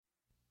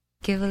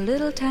Give a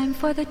little time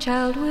for the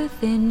child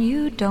within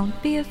you. Don't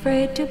be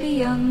afraid to be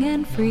young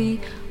and free.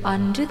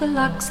 Undo the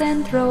locks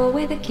and throw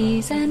away the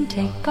keys and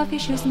take off your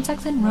shoes and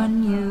socks and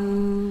run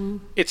you.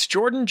 It's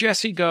Jordan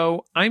Jesse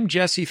Go. I'm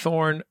Jesse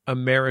Thorne,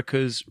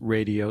 America's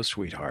radio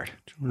sweetheart.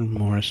 Jordan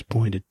Morris,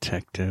 boy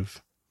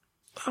detective.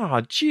 Oh,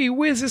 gee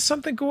whiz, is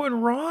something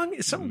going wrong?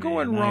 Is something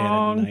going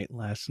wrong? I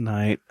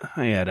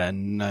had a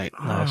night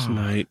last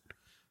night.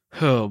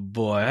 Oh,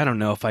 boy, I don't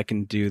know if I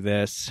can do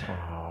this.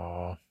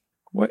 Oh,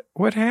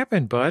 what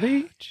happened,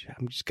 buddy?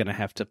 I'm just going to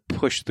have to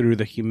push through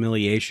the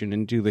humiliation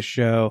and do the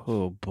show.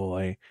 Oh,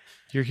 boy.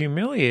 You're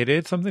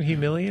humiliated? Something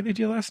humiliated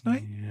you last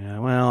night? Yeah,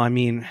 well, I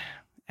mean,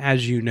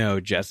 as you know,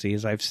 Jesse,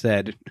 as I've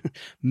said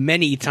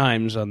many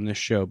times on this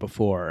show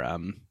before,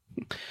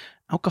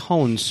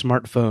 alcohol and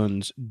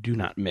smartphones do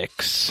not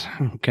mix,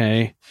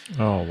 okay?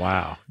 Oh,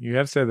 wow. You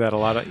have said that a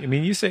lot.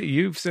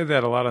 You've said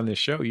that a lot on this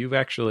show. You've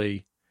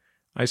actually,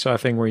 I saw a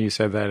thing where you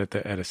said that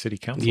at a city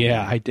council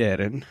Yeah, meeting. I did.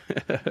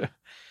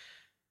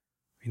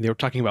 And they were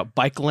talking about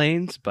bike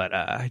lanes, but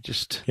I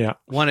just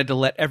wanted to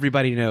let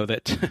everybody know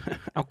that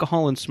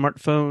alcohol and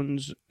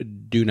smartphones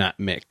do not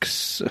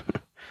mix.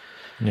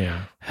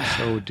 Yeah.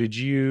 So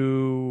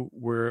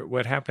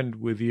what happened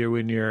with you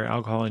and your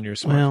alcohol and your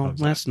smartphones?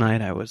 Well, last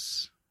night I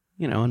was,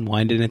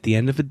 unwinding at the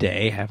end of the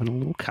day, having a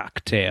little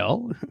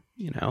cocktail,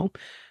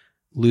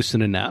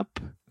 loosening up.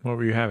 What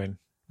were you having?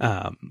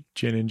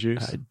 Gin and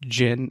juice?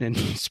 Gin and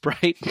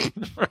Sprite.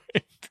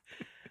 Right.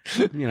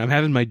 I'm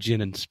having my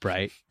gin and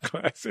Sprite.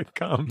 Classic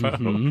combo.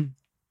 Mm-hmm.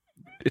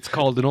 It's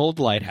called an Old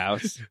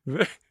Lighthouse.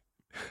 The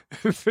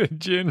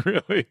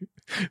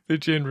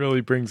gin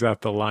really brings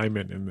out the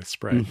limon in the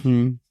Sprite.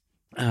 Mm-hmm.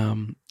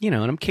 And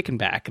I'm kicking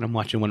back and I'm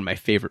watching one of my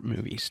favorite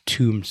movies,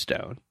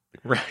 Tombstone.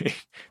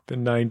 Right. The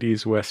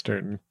 90s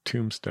Western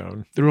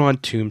Tombstone. Threw on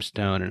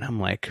Tombstone and I'm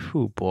like,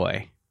 oh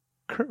boy,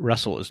 Kurt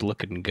Russell is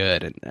looking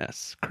good in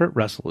this. Kurt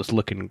Russell is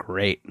looking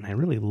great. And I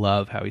really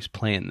love how he's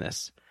playing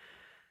this,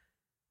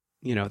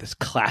 this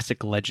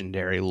classic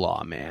legendary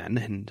lawman.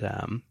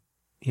 And,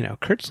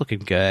 Kurt's looking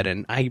good.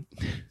 And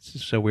this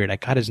is so weird. I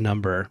got his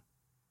number,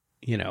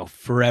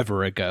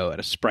 forever ago at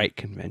a Sprite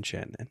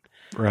convention. And,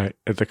 right.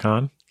 At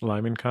the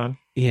Lyman Con?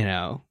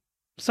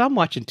 So I'm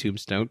watching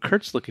Tombstone.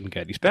 Kurt's looking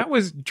good. That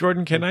was,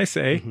 Jordan, can I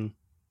say, mm-hmm.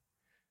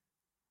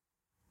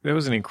 That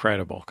was an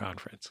incredible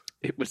conference.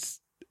 It was,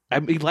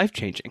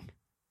 life-changing.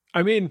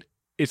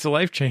 It's a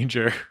life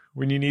changer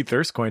when you need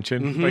thirst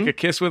quenching, mm-hmm. like a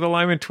kiss with a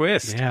lemon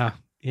twist. Yeah.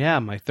 Yeah,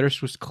 my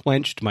thirst was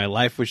quenched. My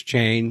life was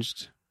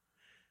changed.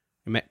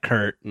 I met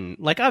Kurt, and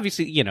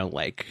obviously,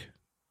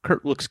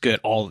 Kurt looks good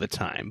all the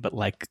time, but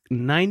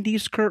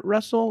 90s Kurt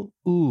Russell,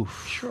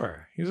 oof.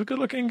 Sure. He's a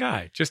good-looking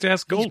guy. Just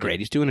ask Goldie. He's great.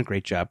 He's doing a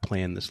great job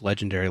playing this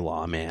legendary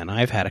lawman.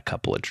 I've had a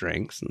couple of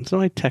drinks, and so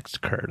I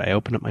text Kurt. I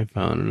open up my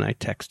phone, and I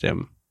text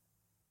him,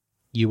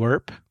 "You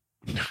erp?"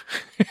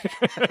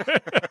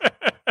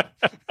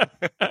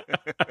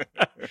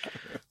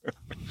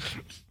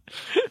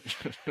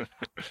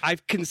 I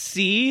can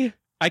see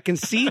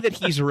that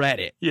he's read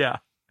it. Yeah.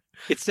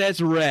 It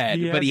says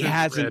read, but he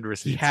hasn't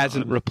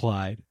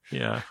replied.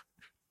 Yeah.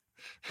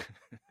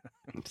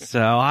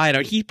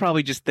 So he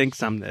probably just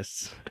thinks I'm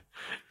this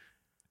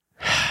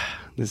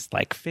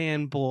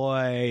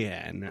fanboy,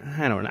 and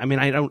I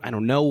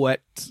don't know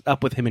what's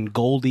up with him and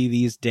Goldie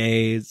these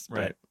days,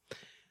 right. But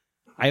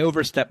I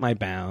overstepped my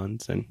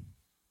bounds, and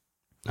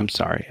I'm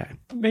sorry.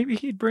 Maybe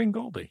he'd bring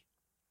Goldie.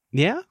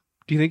 Yeah?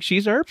 Do you think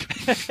she's Earp?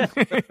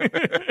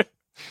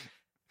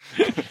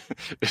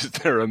 Is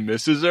there a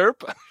Mrs.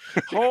 Earp?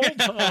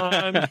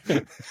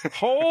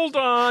 Hold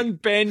on,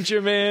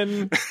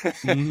 Benjamin.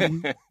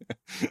 Mm-hmm.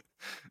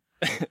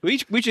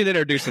 We should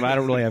introduce him. I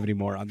don't really have any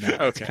more on that.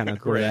 Okay, that's kind of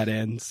where that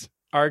ends.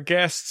 Our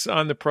guests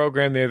on the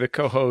program, they're the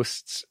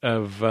co-hosts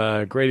of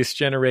Greatest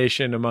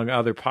Generation, among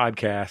other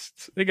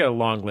podcasts. They got a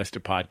long list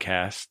of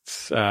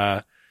podcasts.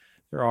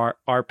 There are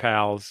our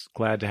pals.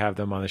 Glad to have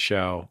them on the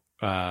show.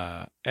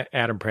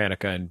 Adam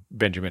Pranica and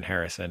Benjamin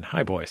Harrison.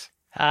 Hi, boys.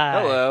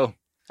 Hi. Hello.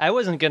 I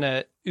wasn't going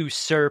to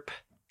usurp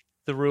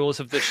the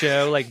rules of the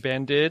show like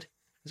Ben did. I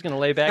was going to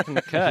lay back in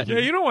the cut. Yeah,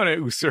 you don't want to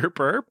usurp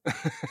Earp.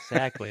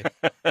 Exactly.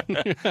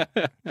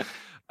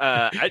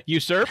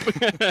 Usurp?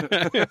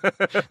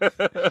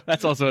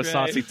 That's also a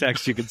saucy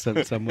text you can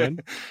send someone.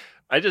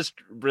 I just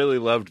really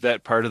loved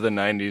that part of the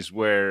 90s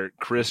where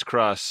Criss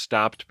Cross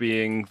stopped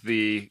being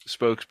the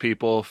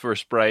spokespeople for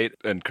Sprite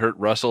and Kurt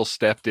Russell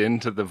stepped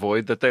into the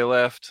void that they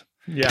left.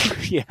 Yeah.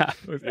 Yeah.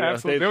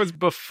 Absolutely. That was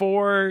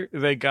before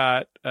they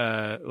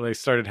they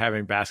started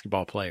having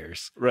basketball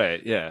players.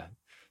 Right, yeah.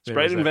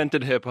 Sprite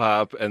invented hip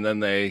hop and then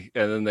they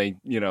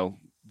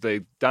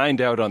they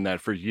dined out on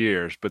that for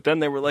years, but then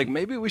they were like,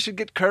 maybe we should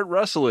get Kurt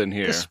Russell in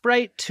here. The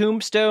Sprite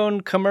Tombstone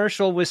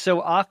commercial was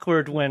so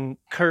awkward when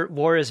Kurt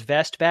wore his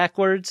vest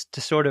backwards to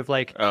sort of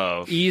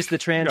ease the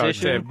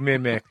transition.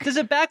 Mimic. Does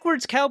a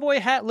backwards cowboy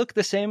hat look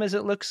the same as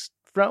it looks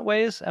front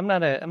ways? I'm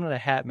not a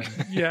hat man.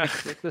 Yeah.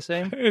 Look the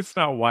same? It's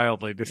not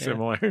wildly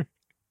dissimilar.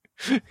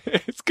 Yeah.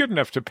 It's good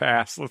enough to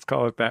pass. Let's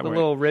call it that way. The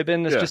little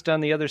ribbon is just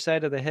on the other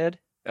side of the head.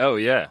 Oh,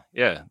 yeah.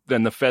 Yeah.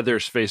 Then the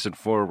feathers facing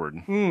forward.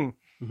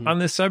 Mm-hmm. On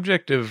the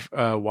subject of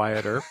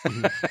Wyatt Earp,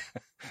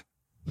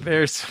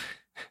 there's...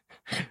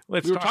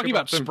 we were talking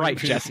about Sprite,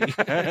 Jesse.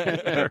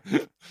 I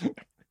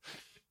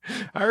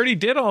already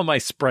did all my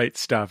Sprite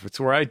stuff. It's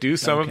where I do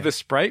some of the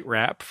Sprite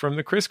rap from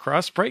the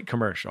Crisscross Sprite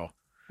commercial.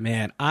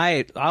 Man,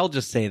 I'll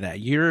just say that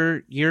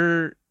you're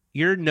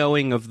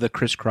knowing of the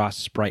Crisscross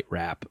Sprite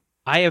rap.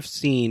 I have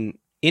seen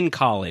in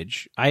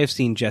college. I have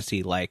seen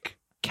Jesse like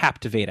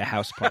captivate a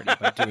house party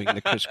by doing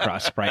the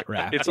Crisscross Sprite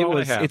rap.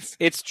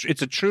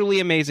 It's a truly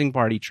amazing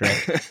party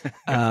trick.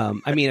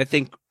 I mean, I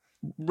think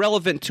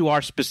relevant to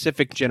our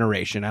specific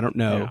generation. I don't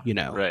know,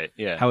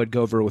 how it'd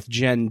go over with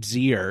Gen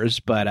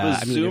Zers, but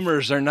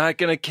Zoomers are not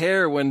going to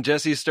care when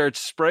Jesse starts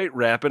Sprite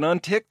rapping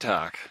on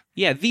TikTok.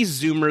 Yeah, these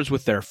Zoomers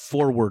with their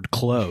forward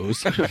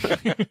clothes.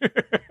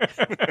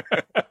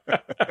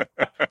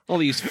 All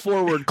these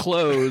forward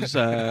clothes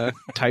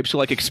types who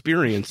like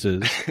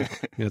experiences.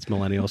 It's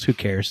millennials. Who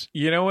cares?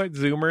 You know what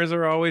Zoomers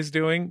are always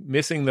doing?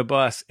 Missing the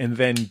bus and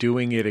then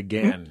doing it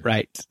again.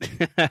 Right.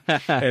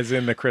 As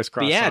in the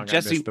Crisscross song,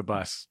 Jesse, I missed the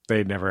bus.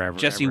 They'd never ever.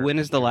 Jesse, when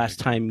is the last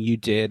time you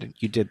did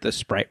the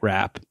Sprite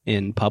rap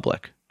in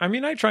public? I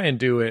mean, I try and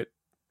do it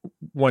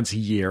once a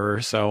year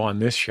or so on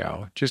this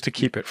show just to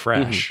keep it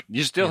fresh.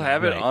 You still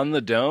have it on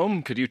the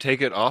dome? Could you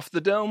take it off the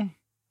dome?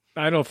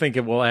 I don't think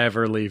it will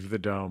ever leave the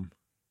dome.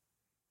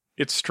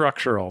 It's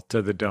structural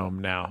to the dome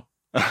now.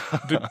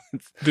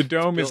 The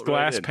dome is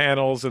glass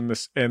panels and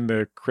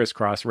the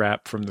Crisscross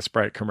wrap from the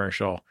Sprite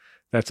commercial.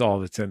 That's all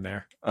that's in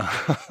there.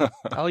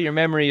 All your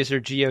memories are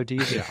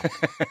GODs now.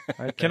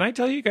 Okay. Can I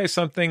tell you guys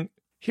something?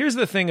 Here's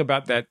the thing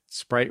about that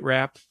Sprite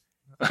wrap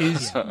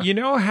is you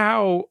know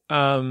how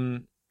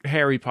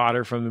Harry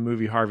Potter from the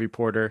movie Harvey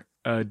Porter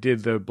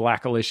did the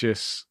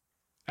Blackalicious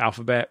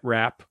alphabet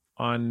rap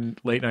on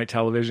late night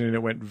television and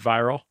it went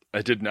viral?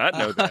 I did not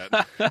know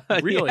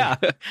that. Really? Yeah.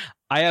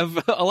 I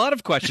have a lot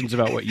of questions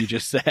about what you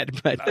just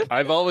said, but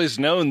I've always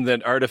known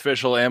that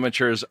artificial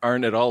amateurs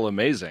aren't at all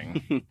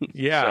amazing.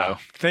 Yeah.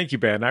 So. Thank you,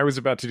 Ben. I was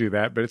about to do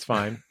that, but it's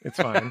fine. It's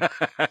fine.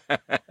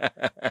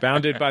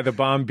 Bounded by the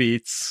bomb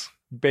beats.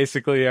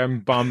 Basically,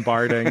 I'm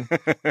bombarding.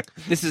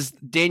 This is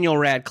Daniel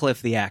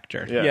Radcliffe, the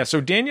actor. Yeah.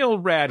 So Daniel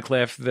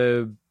Radcliffe,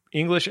 the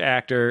English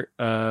actor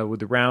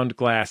with the round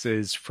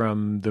glasses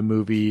from the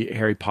movie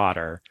Harry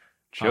Potter,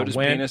 showed his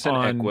penis in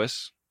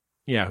Equus.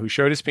 Yeah, who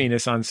showed his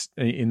penis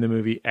in the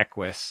movie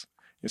Equus,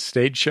 his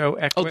stage show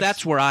Equus. Oh,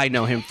 that's where I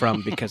know him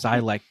from because I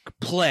like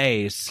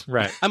plays.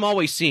 Right. I'm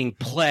always seeing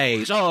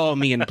plays. Oh,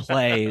 me in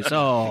plays.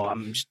 Oh,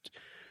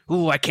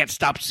 I can't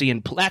stop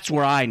seeing. That's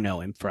where I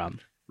know him from.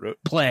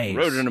 Plays.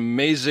 Wrote an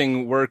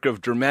amazing work of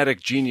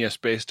dramatic genius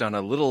based on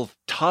a little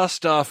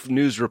tossed-off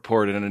news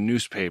report in a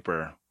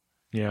newspaper.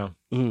 Yeah,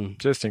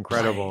 just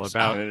incredible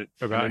about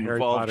Harry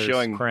Potter's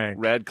showing crank.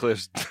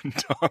 Radcliffe's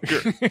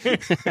dogger.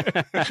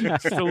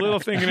 Just a little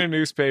thing in a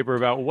newspaper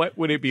about what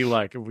would it be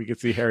like if we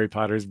could see Harry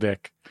Potter's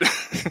dick.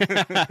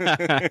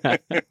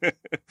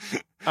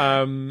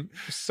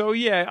 So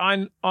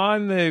yeah,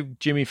 on the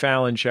Jimmy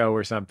Fallon show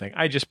or something,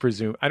 I just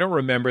presume, I don't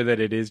remember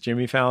that it is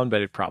Jimmy Fallon,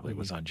 but it probably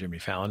was on Jimmy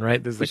Fallon,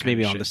 right? This is which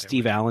maybe on the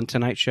Steve Allen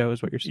Tonight Show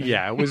is what you're saying.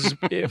 Yeah, it was.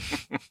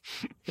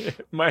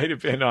 It might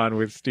have been on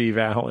with Steve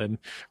Allen.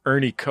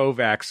 Ernie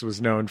Kovacs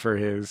was known for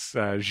his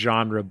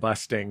genre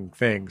busting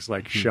things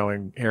like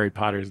showing Harry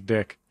Potter's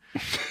dick.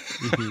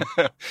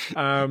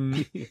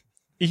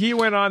 He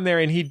went on there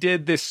and he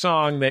did this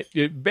song that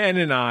Ben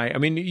and I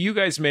mean, you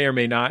guys may or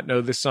may not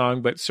know this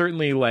song, but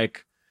certainly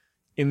like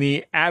in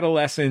the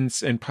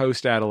adolescence and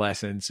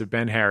post-adolescence of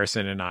Ben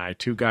Harrison and I,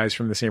 two guys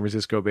from the San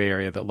Francisco Bay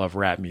Area that love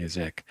rap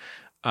music,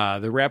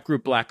 the rap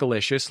group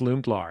Blackalicious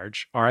loomed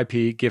large,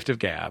 R.I.P. Gift of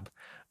Gab.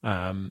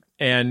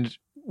 And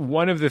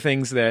one of the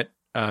things that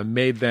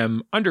made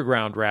them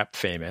underground rap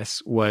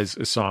famous was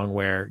a song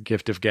where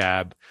Gift of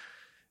Gab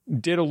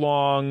did a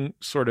long,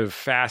 sort of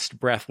fast,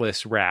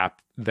 breathless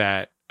rap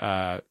that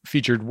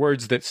featured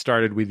words that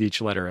started with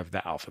each letter of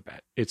the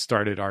alphabet. It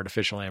started,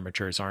 "Artificial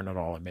amateurs aren't at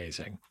all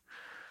amazing."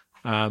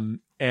 And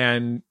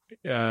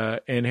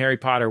Harry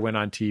Potter went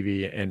on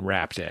TV and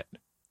rapped it.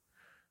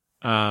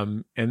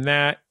 And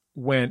that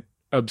went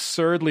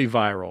absurdly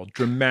viral,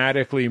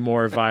 dramatically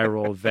more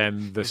viral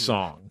than the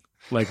song,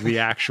 like the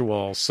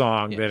actual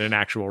song that an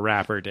actual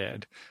rapper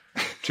did.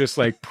 Just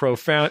like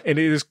profound. And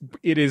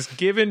it has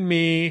given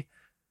me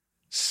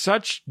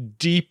such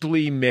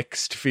deeply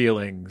mixed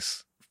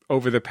feelings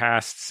over the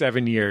past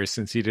 7 years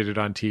since he did it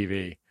on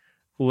TV.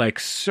 Like,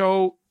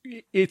 so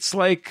it's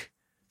like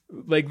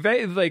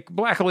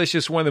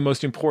Blackalicious, one of the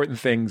most important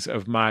things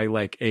of my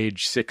like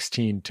age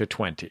 16 to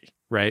 20,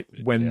 right?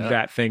 When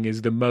that thing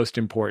is the most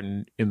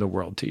important in the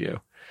world to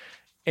you.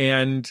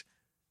 And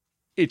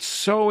it's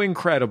so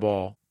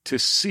incredible to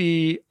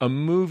see a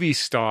movie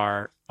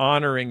star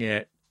honoring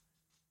it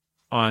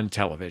on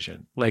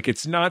television. Like,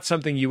 it's not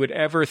something you would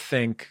ever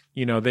think,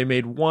 they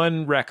made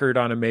one record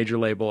on a major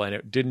label and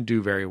it didn't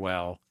do very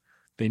well.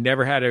 They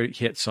never had a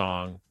hit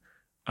song.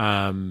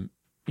 They're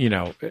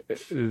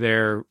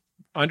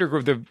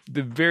underground, the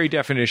very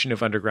definition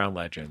of underground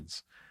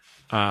legends.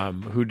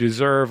 who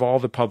deserve all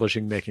the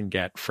publishing they can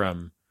get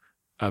from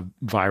a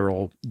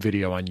viral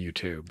video on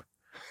YouTube.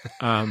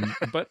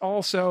 But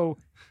also,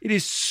 it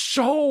is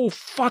so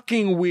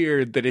fucking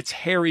weird that it's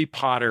Harry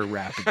Potter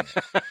rapping.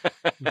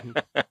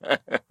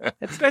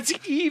 That's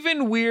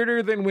even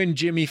weirder than when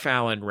Jimmy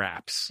Fallon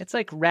raps. It's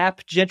like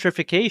rap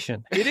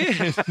gentrification. It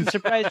is. I'm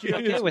surprised you're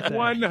okay with that.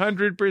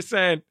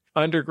 100%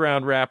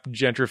 underground rap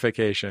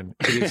gentrification.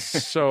 It is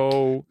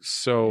so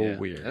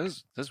weird.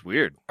 That's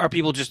weird. Are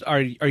people just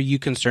are you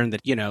concerned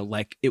that,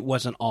 like it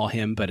wasn't all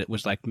him, but it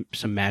was like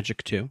some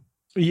magic too?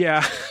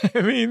 Yeah,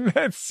 I mean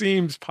that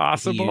seems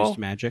possible. He used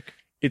magic.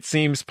 It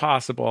seems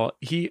possible.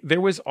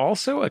 There was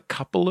also a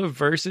couple of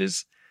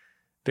verses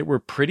that were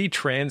pretty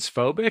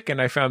transphobic, and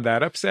I found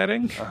that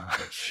upsetting.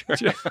 Sure.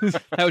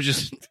 That was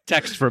just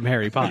text from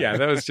Harry Potter. Yeah,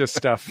 that was just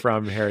stuff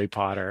from Harry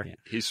Potter. Yeah.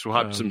 He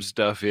swapped some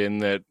stuff in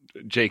that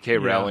J.K.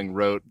 Rowling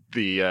wrote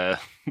the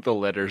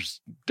letters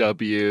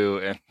W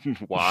and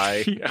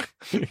Y. Yeah,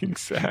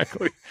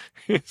 exactly.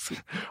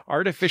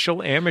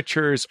 Artificial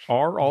amateurs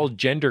are all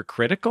gender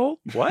critical?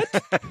 What?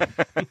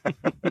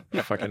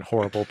 Fucking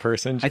horrible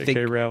person,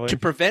 J.K. Rowling. To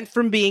prevent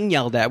from being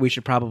yelled at, we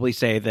should probably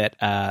say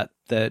that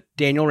the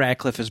Daniel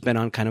Radcliffe has been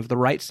on kind of the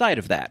right side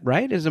of that,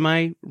 right? Am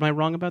I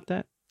wrong about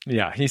that?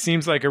 Yeah, he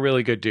seems like a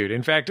really good dude.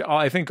 In fact,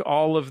 I think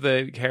all of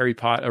the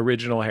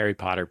original Harry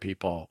Potter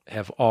people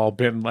have all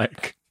been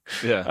like,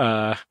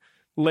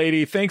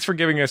 lady, thanks for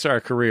giving us our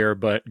career,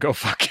 but go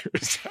fuck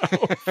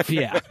yourself.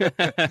 Yeah.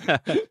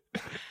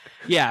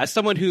 Yeah, as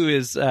someone who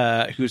is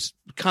who's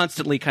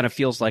constantly kind of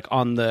feels like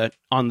on the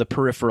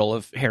peripheral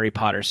of Harry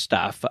Potter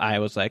stuff, I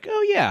was like,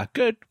 oh yeah,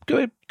 good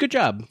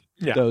job.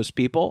 Yeah. Those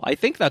people. I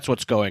think that's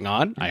what's going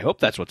on. I hope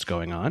that's what's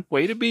going on.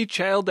 Way to be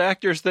child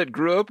actors that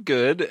grew up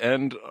good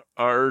and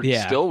are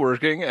still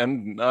working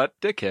and not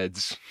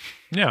dickheads.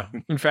 Yeah.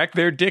 In fact,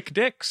 they're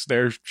dicks.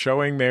 They're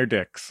showing their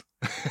dicks.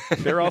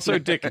 They're also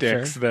dicks,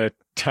 the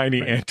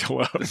tiny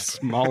antelope. The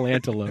small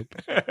antelope.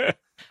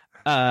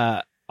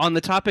 On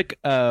the topic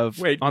of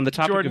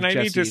Jordan, I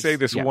need to say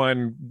this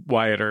one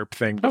Wyatt Earp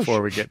thing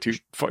before we get too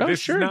far.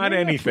 This is not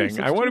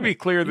anything. I want to be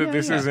clear that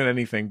this isn't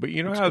anything. But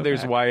you know how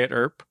there's Wyatt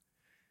Earp?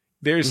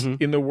 There's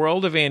in the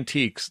world of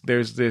antiques,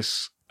 there's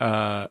this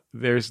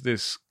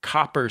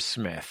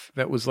coppersmith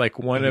that was like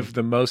one of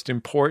the most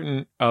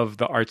important of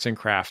the arts and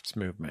crafts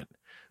movement.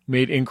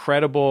 Made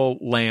incredible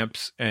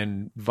lamps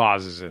and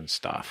vases and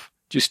stuff.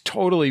 Just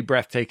totally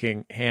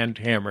breathtaking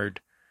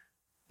hand-hammered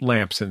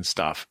lamps and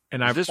stuff.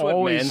 And is this what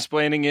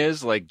mansplaining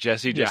is? Like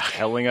Jesse just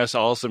telling us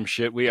all some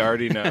shit we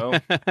already know?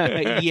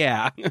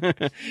 Yeah.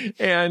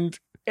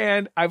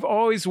 And I've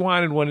always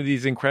wanted one of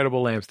these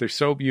incredible lamps. They're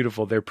so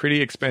beautiful. They're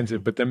pretty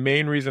expensive. But the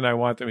main reason I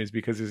want them is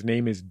because his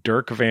name is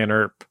Dirk Van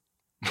Erp.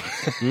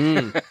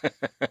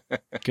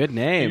 Good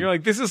name. And you're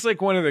like, this is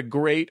like one of the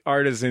great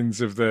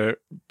artisans of the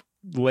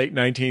late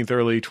 19th,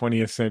 early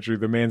 20th century.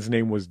 The man's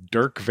name was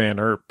Dirk Van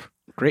Erp.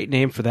 Great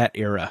name for that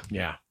era.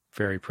 Yeah.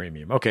 Very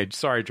premium. Okay,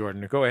 sorry,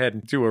 Jordan. Go ahead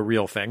and do a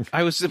real thing.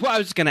 I was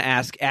going to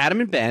ask Adam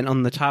and Ben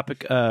on the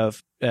topic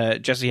of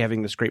Jesse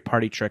having this great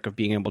party trick of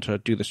being able to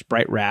do the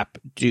Sprite rap.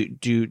 Do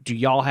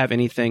y'all have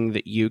anything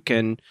that you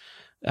can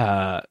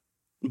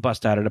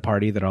bust out at a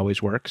party that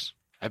always works?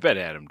 I bet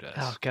Adam does.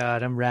 Oh,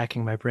 God, I'm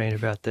racking my brain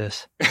about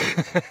this.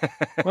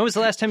 When was the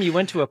last time you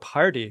went to a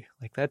party?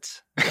 Like I'm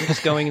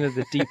just going into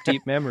the deep,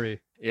 deep memory.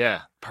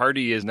 Yeah,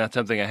 party is not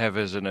something I have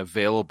as an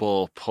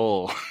available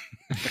pull.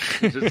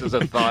 Just as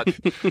a thought.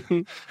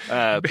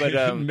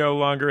 But no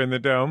longer in the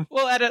dome.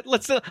 Well,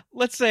 let's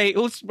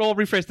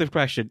rephrase the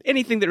question.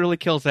 Anything that really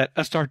kills at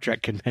a Star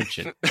Trek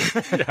convention.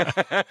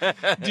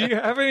 Do you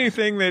have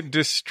anything that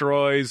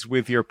destroys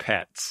with your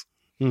pets?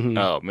 Mm-hmm.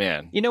 Oh,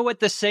 man. You know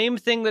what? The same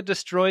thing that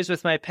destroys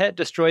with my pet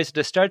destroys at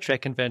a Star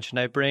Trek convention.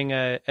 I bring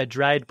a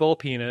dried bull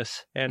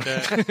penis and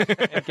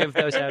give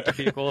those out to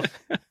people.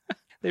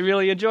 They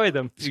really enjoy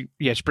them.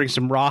 Yeah, just bring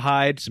some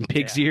rawhide, some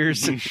pig's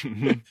ears.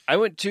 I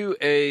went to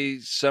a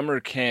summer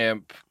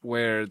camp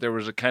where there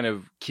was a kind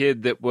of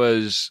kid that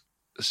was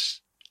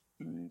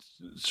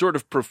sort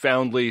of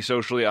profoundly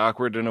socially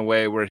awkward in a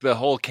way where the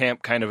whole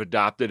camp kind of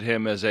adopted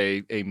him as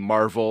a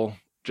marvel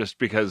just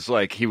because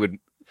like he would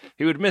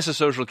miss a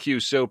social cue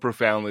so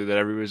profoundly that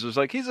everybody's just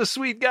like, he's a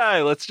sweet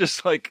guy. Let's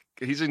just like,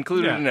 he's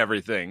included in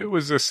everything. It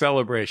was a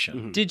celebration.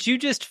 Mm-hmm. Did you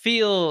just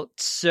feel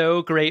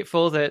so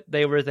grateful that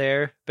they were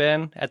there,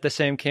 Ben, at the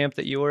same camp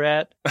that you were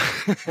at?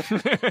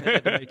 That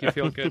had to make you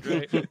feel good,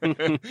 right?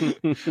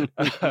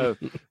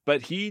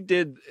 But he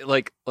did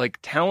like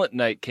talent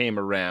night came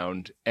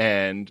around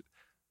and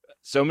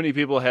so many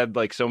people had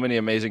like so many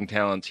amazing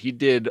talents. He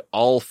did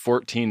all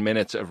 14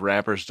 minutes of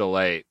Rapper's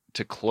Delight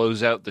to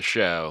close out the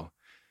show.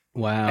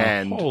 Wow.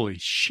 And holy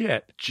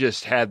shit.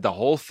 Just had the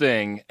whole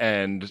thing.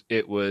 And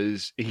it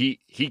was, he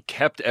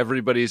kept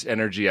everybody's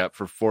energy up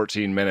for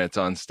 14 minutes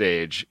on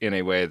stage in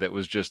a way that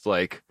was just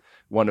like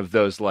one of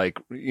those, like,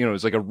 you know, it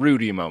was like a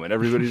Rudy moment.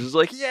 Everybody's just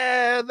like,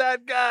 yeah,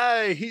 that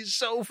guy, he's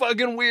so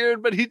fucking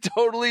weird, but he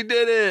totally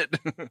did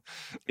it.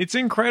 It's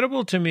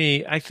incredible to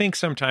me. I think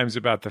sometimes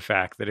about the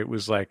fact that it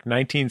was like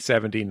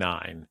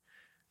 1979.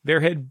 there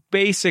had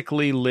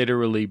basically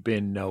literally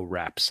been no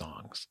rap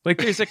songs. Like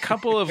there's a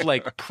couple of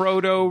like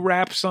proto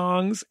rap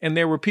songs, and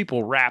there were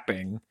people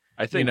rapping.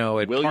 I think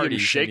at William parties in New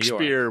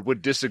Shakespeare York.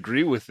 would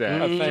disagree with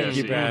that. Thank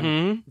you,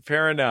 Ben.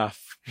 Fair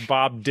enough.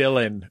 Bob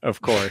Dylan, of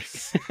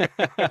course,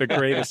 the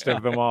greatest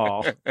of them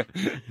all.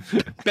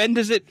 Ben,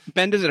 does it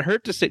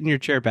hurt to sit in your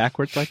chair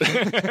backwards like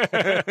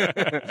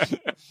that?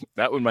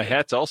 That one, my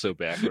hat's also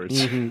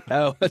backwards. Mm-hmm.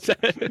 Oh, is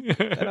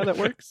that how that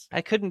works?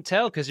 I couldn't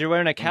tell because you're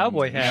wearing a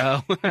cowboy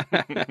hat.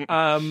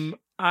 No.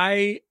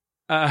 I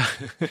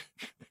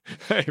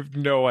have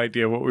no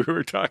idea what we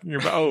were talking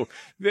about. Oh,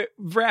 the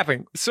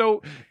rapping.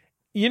 So,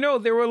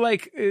 there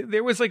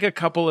was like a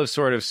couple of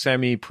sort of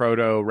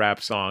semi-proto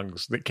rap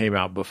songs that came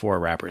out before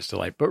Rapper's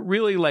Delight, but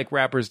really like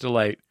Rapper's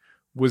Delight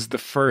was the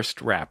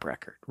first rap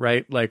record,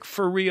 right? Like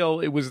for real,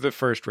 it was the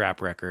first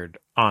rap record,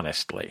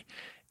 honestly.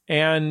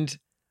 And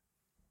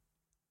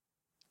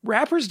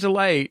Rapper's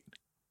Delight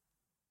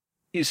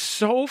is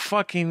so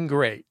fucking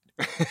great.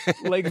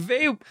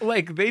 They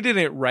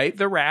didn't write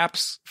the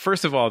raps.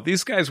 First of all,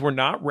 these guys were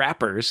not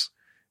rappers.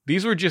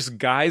 These were just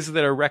guys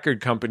that a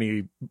record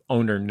company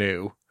owner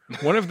knew.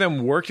 One of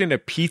them worked in a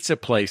pizza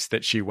place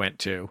that she went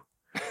to.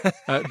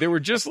 They were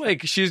just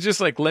like, she's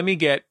just like,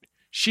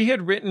 she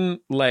had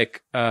written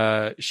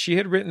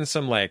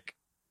some like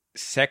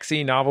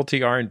sexy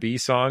novelty R&B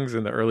songs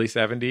in the early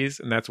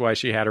 70s. And that's why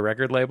she had a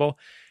record label.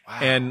 Wow.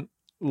 And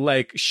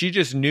like, she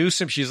just knew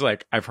she's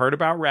like, I've heard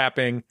about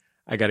rapping.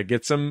 I got to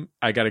get some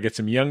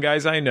young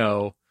guys I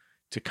know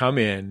to come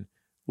in.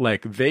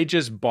 Like they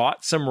just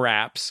bought some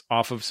raps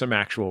off of some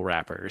actual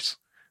rappers.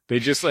 They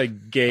just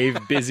like gave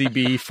Busy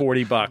Bee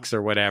 $40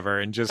 or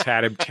whatever and just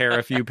had him tear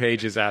a few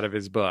pages out of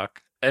his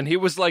book. And he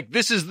was like,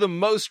 this is the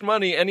most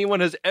money anyone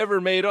has ever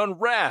made on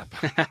rap.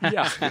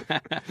 Yeah.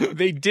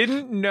 They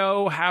didn't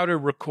know how to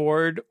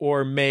record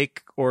or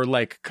make or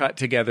like cut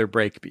together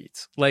break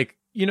beats. Like,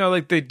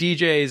 like the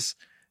DJs,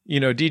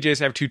 DJs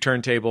have two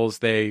turntables.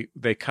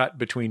 They cut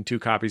between two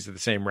copies of the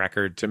same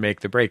record to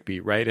make the break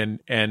beat, right?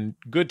 And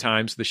Good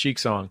Times, the Chic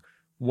song,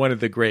 one of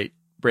the great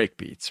break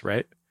beats,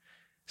 right?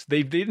 So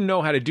they didn't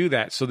know how to do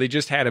that, so they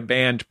just had a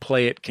band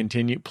play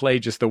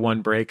just the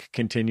one break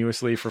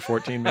continuously for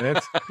 14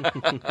 minutes.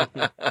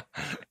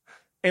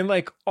 And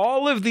like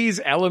all of these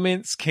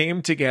elements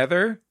came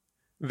together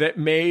that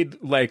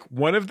made like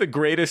one of the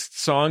greatest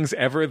songs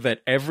ever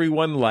that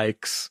everyone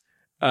likes,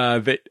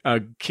 that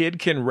a kid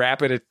can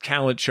rap at a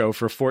talent show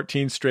for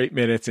 14 straight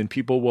minutes and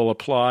people will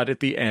applaud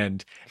at the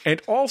end.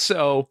 And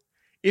also,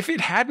 if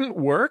it hadn't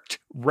worked,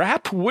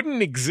 rap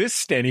wouldn't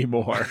exist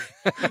anymore.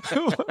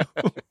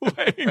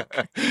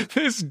 Like,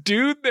 this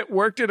dude that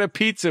worked at a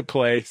pizza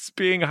place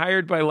being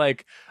hired by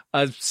like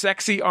a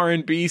sexy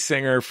R&B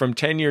singer from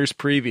 10 years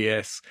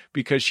previous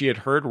because she had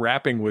heard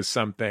rapping was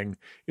something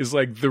is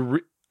like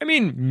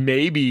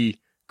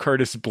maybe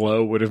Curtis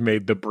Blow would have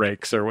made the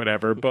breaks or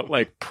whatever, but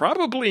like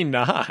probably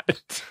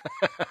not.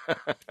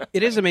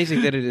 It is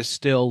amazing that it is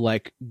still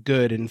like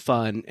good and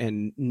fun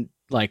and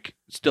like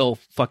still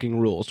fucking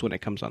rules when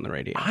it comes on the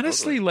radio.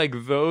 Honestly, like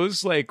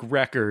those like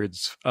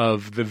records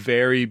of the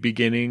very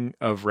beginning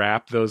of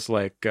rap, those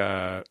like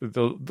all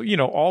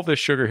the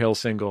Sugar Hill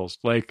singles,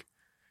 like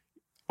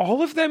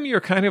all of them, you're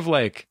kind of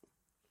like,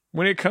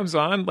 when it comes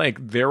on,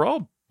 like they're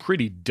all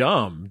pretty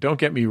dumb, don't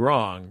get me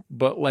wrong,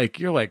 but like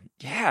you're like,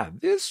 yeah,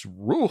 this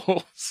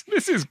rules.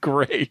 This is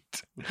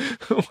great.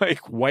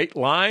 Like White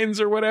Lines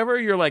or whatever,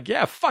 you're like,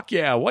 yeah, fuck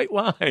yeah, White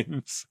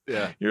Lines.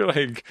 Yeah. You're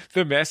like,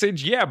 The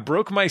Message, yeah,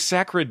 broke my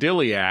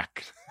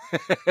sacroiliac.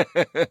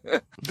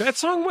 That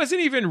song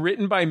wasn't even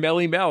written by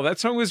Melly Mel.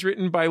 That song was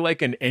written by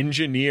like an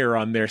engineer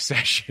on their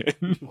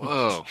session.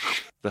 Whoa.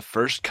 The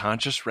first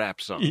conscious rap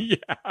song.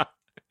 Yeah.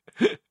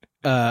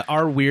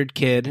 Our weird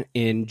kid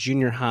in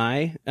junior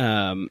high,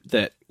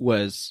 that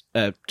was,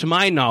 to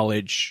my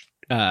knowledge,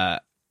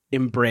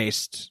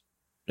 embraced,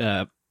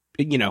 at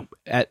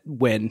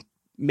when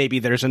maybe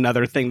there's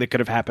another thing that could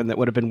have happened that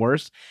would have been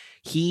worse.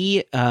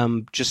 He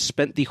just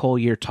spent the whole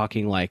year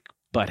talking like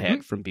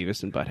Butthead from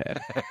Beavis and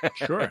Butthead.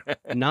 Sure.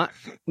 Not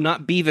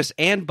Beavis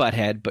and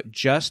Butthead, but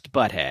just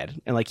Butthead.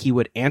 And like he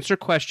would answer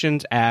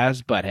questions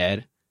as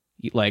Butthead,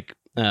 like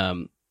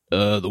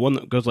the one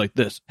that goes like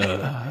this,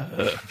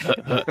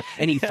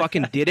 and he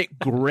fucking did it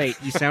great.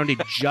 He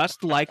sounded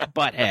just like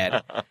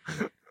Butthead.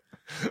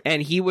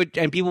 And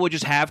people would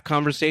just have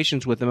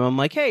conversations with him. I'm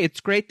like, hey,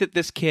 it's great that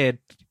this kid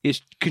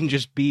can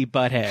just be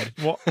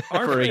Butthead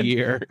for a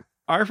year.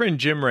 Our friend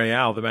Jim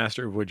Real, the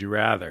master of Would You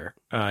Rather,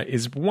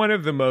 is one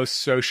of the most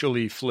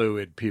socially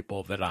fluid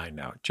people that I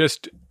know.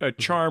 Just a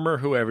charmer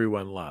who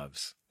everyone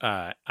loves,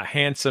 a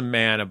handsome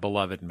man, a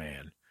beloved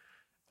man.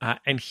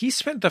 And he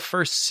spent the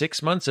first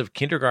 6 months of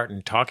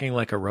kindergarten talking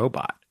like a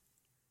robot.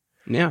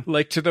 Yeah.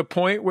 Like to the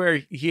point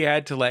where he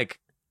had to like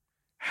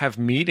have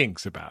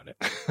meetings about it.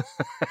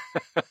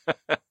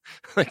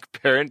 Like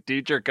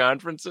parent-teacher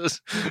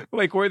conferences?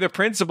 Like where the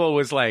principal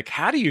was like,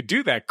 how do you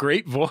do that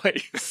great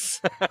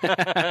voice?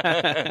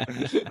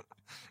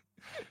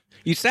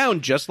 You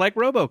sound just like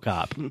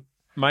RoboCop.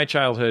 My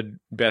childhood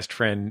best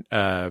friend,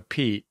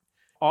 Pete,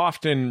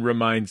 often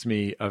reminds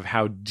me of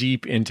how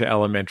deep into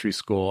elementary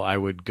school I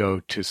would go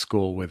to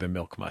school with a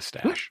milk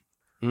mustache.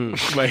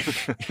 Like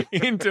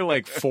into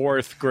like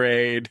fourth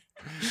grade,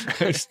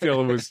 I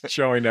still was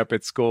showing up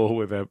at school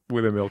with a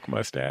milk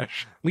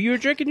mustache. Well, you were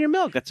drinking your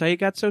milk. That's how you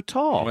got so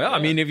tall. Well, I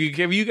mean, have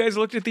you guys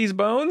looked at these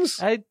bones?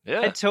 I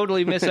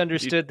totally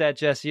misunderstood that,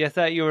 Jesse. I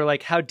thought you were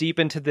like, how deep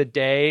into the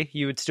day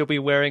you would still be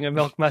wearing a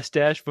milk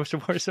mustache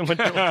before someone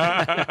told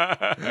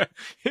you.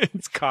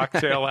 It's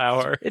cocktail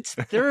hour. It's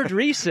third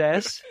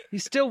recess.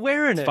 He's still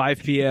wearing it. 5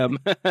 p.m.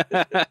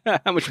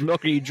 How much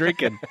milk are you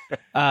drinking?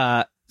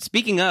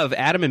 Speaking of,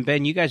 Adam and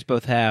Ben, do you guys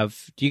both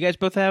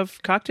have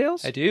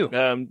cocktails? I do.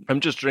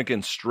 I'm just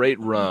drinking straight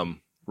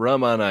rum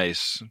on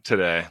ice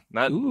today.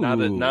 Not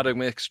a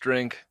mixed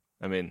drink.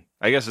 I mean,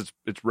 I guess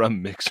it's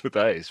rum mixed with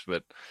ice,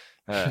 but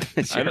I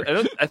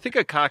think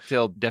a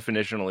cocktail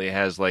definitionally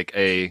has like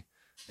a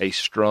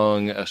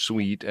strong, a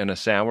sweet, and a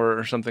sour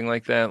or something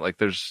like that. Like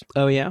there's...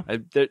 Oh, yeah?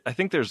 I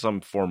think there's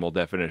some formal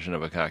definition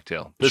of a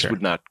cocktail. This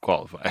would not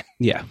qualify.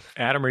 Yeah.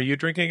 Adam, are you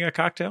drinking a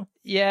cocktail?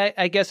 Yeah,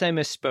 I guess I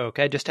misspoke.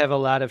 I just have a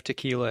lot of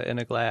tequila in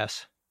a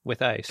glass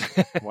with ice.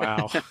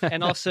 Wow.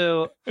 And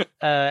also,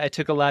 I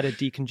took a lot of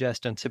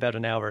decongestants about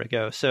an hour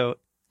ago. So,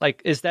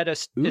 like, is that a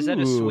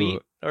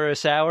sweet or a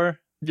sour?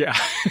 Yeah.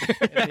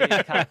 In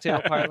the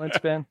cocktail parlance,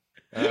 Ben?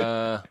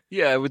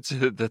 Yeah, I would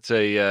say that's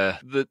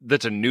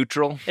a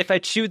neutral. If I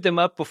chewed them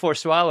up before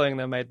swallowing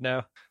them, I'd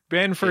know.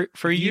 Ben,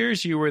 for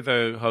years you were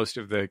the host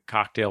of the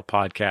cocktail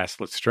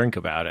podcast, Let's Drink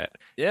About It.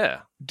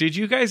 Yeah. Did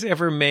you guys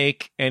ever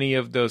make any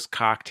of those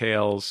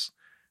cocktails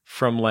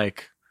from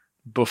like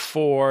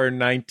before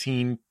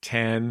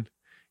 1910?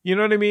 You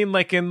know what I mean?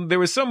 Like there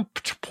was some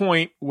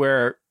point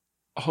where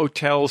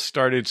hotels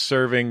started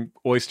serving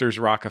oysters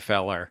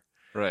Rockefeller.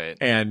 Right.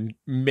 And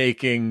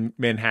making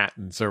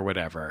Manhattans or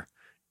whatever.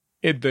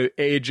 In the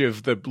age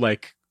of the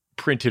like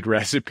printed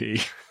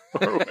recipe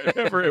or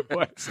whatever it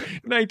was,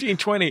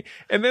 1920.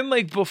 And then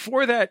like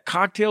before that,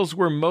 cocktails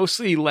were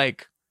mostly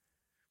like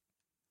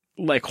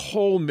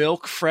whole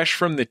milk fresh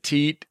from the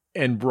teat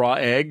and raw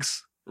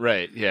eggs.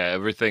 Right. Yeah.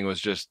 Everything was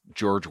just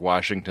George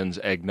Washington's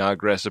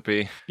eggnog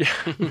recipe. Yeah.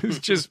 It was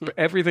just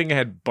everything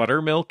had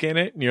buttermilk in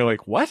it. And you're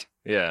like, what?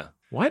 Yeah.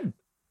 What?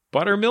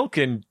 Buttermilk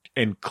and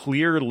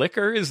clear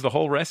liquor is the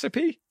whole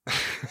recipe?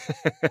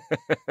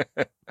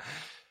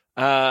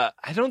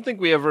 I don't think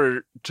we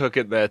ever took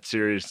it that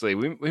seriously.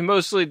 We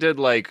mostly did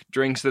like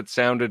drinks that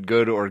sounded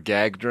good or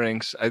gag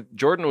drinks.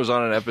 Jordan was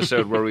on an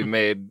episode where we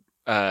made,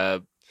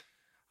 I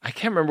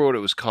can't remember what it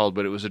was called,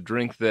 but it was a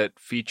drink that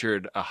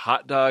featured a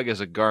hot dog as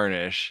a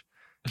garnish,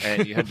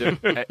 and you had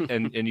to,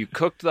 and you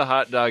cooked the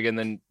hot dog, and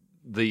then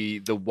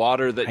the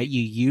water that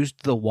you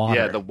used the water.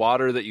 Yeah, the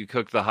water that you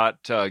cooked the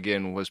hot dog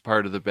in was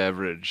part of the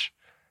beverage.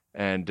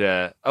 And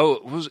it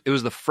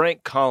was the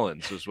Frank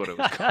Collins was what it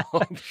was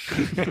called.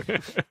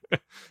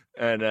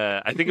 And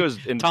I think it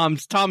was in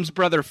Tom's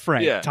brother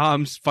Frank. Yeah.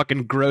 Tom's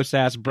fucking gross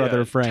ass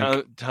brother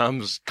Frank.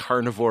 Tom's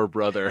carnivore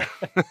brother.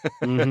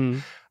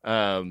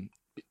 Mm-hmm.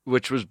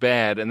 Which was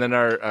bad. And then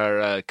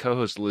our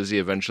co-host Lizzie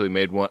eventually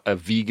made a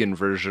vegan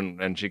version,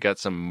 and she got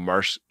some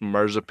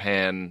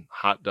marzipan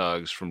hot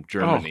dogs from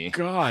Germany. Oh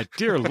God,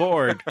 dear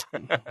Lord.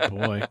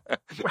 Boy.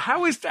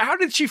 How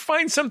did she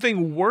find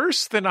something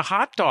worse than a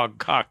hot dog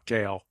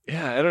cocktail?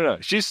 Yeah, I don't know.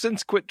 She's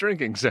since quit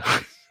drinking, so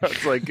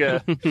it's like,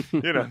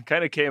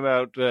 kind of came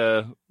out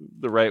the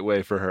right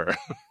way for her.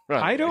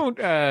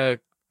 Right.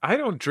 I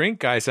don't drink,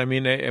 guys. I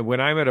mean, when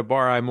I'm at a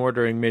bar, I'm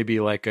ordering maybe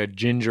like a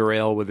ginger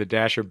ale with a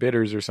dash of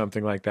bitters or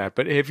something like that.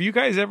 But have you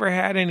guys ever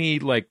had any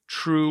like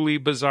truly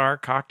bizarre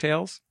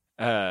cocktails?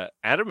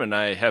 Adam and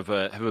I have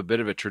a bit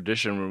of a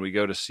tradition when we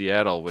go to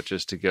Seattle, which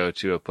is to go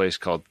to a place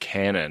called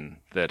Cannon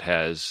that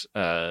has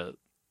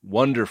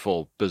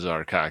wonderful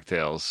bizarre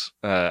cocktails.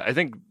 I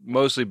think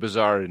mostly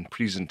bizarre in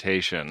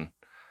presentation.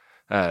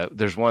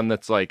 There's one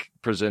that's like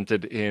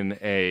presented in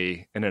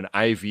an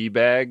IV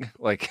bag.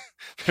 Like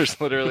there's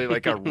literally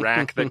like a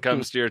rack that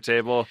comes to your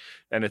table,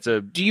 and it's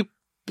a. Do you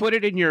put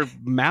it in your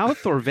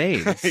mouth or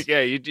veins?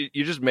 Yeah, you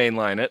just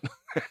mainline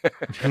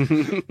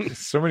it.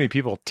 So many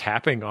people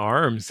tapping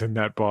arms in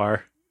that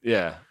bar.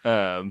 Yeah.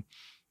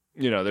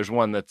 There's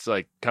one that's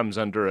like comes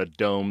under a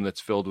dome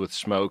that's filled with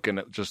smoke, and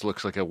it just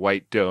looks like a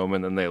white dome,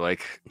 and then they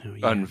like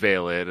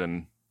unveil it,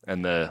 and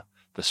the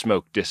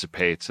smoke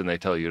dissipates, and they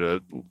tell you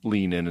to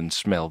lean in and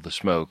smell the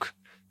smoke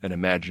and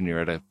imagine you're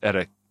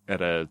at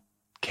a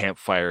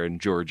campfire in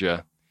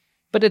Georgia.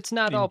 But it's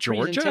not in all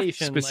Georgia,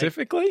 presentation.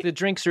 Specifically? Like, the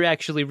drinks are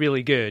actually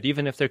really good,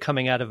 even if they're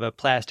coming out of a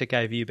plastic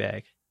IV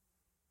bag.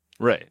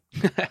 Right.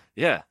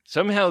 Yeah.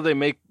 Somehow they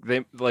make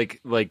the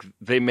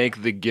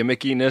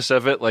gimmickiness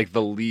of it like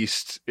the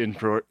least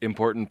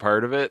important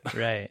part of it.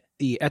 Right.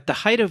 At the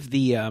height of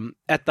the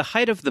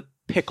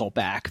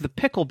pickleback, the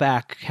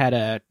pickleback had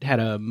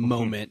a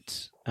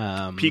moment.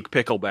 Peak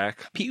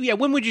pickleback.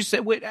 When would you say?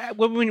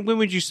 When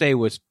would you say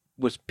was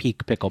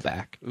peak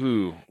pickleback?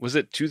 Ooh, was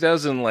it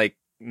 2000? Like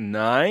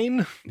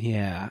 9.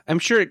 Yeah, I'm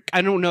sure.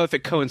 I don't know if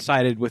it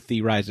coincided with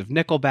the rise of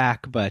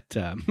Nickelback, but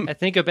I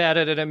think about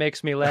it and it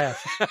makes me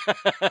laugh.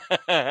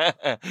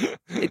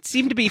 it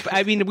seemed to be.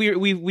 I mean,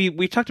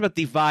 we talked about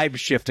the vibe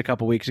shift a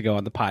couple weeks ago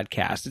on the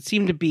podcast. It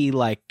seemed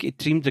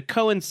to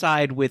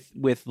coincide with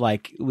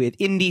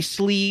indie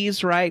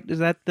sleaze, right? Is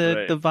that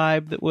the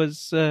vibe that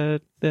was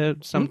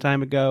some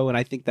time ago? And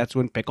I think that's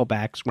when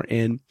Picklebacks were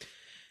in.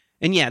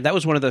 And yeah, that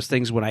was one of those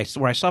things where I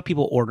saw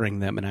people ordering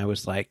them, and I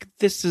was like,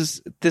 "This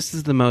is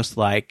the most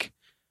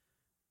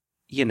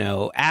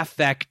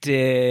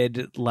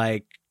affected,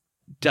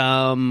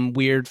 dumb,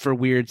 weird for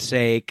weird's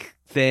sake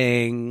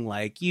thing.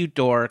 Like, you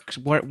dorks,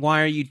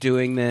 why are you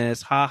doing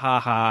this? Ha ha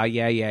ha,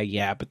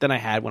 yeah." But then I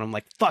had one. I'm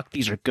like, "Fuck,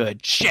 these are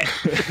good. Shit,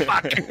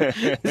 fuck,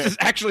 this is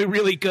actually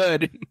really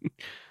good."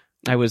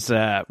 I was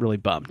really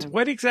bummed.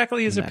 What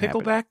exactly is a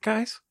pickleback,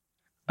 guys?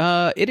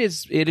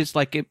 It's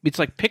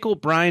like pickle,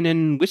 brine,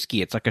 and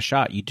whiskey. It's like a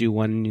shot. You do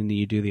one and then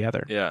you do the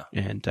other. Yeah.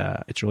 And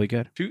it's really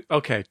good.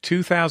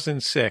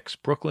 2006,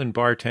 Brooklyn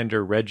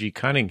bartender Reggie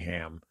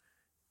Cunningham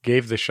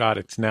gave the shot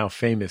its now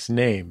famous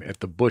name at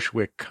the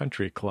Bushwick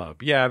Country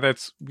Club. Yeah,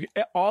 that's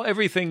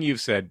everything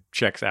you've said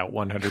checks out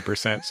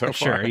 100% so far.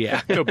 Sure,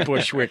 yeah. The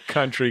Bushwick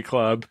Country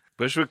Club.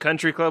 Bushwick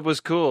Country Club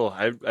was cool.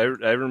 I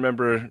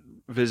remember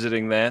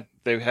visiting that.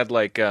 They had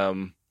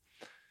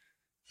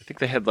I think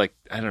they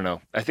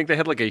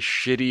had a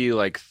shitty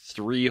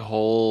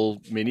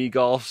 3-hole mini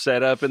golf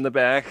setup in the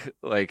back,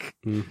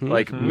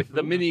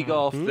 the mini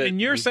golf.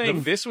 And you're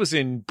saying this was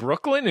in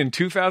Brooklyn in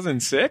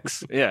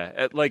 2006?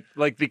 Yeah, like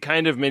the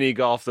kind of mini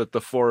golf that the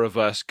four of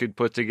us could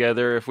put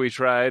together if we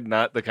tried,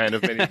 not the kind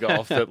of mini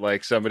golf that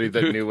somebody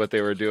that knew what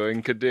they were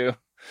doing could do.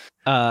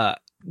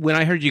 When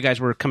I heard you guys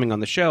were coming on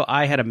the show,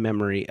 I had a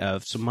memory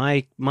of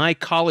my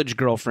college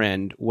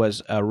girlfriend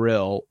was a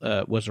real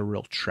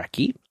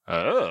Trekkie.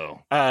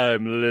 Oh,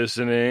 I'm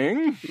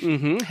listening.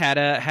 Mm-hmm. Had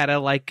a How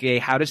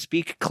to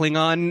Speak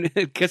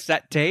Klingon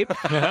cassette tape,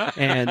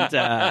 and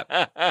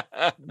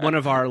one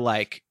of our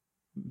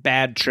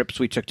bad trips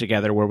we took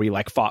together, where we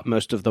fought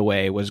most of the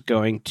way, was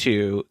going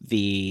to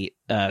the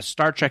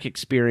Star Trek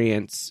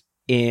experience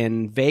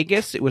in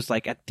Vegas. It was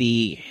at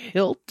the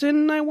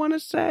Hilton, I want to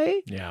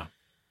say. Yeah.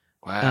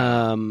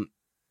 Wow.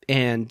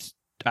 And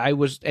I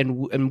was,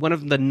 and one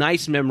of the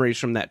nice memories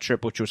from that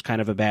trip, which was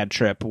kind of a bad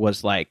trip,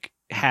 was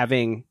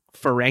having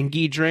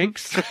Ferengi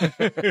drinks.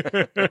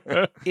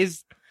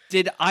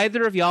 Did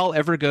either of y'all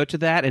ever go to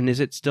that, and is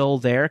it still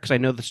there? Because I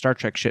know the Star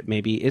Trek ship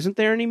maybe isn't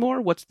there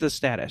anymore. What's the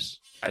status?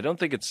 I don't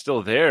think it's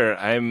still there.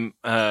 I'm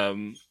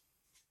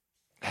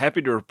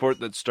happy to report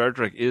that Star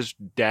Trek is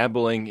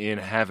dabbling in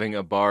having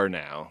a bar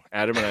now.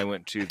 Adam and I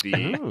went to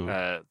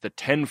the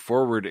 10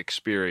 Forward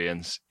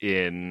experience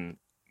here in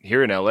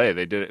LA.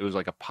 They did it was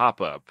like a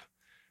pop-up.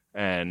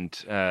 And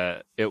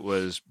it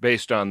was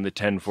based on the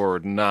 10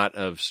 Forward, not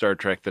of Star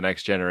Trek The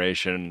Next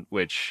Generation,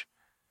 which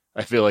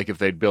I feel like if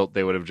they'd built,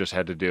 they would have just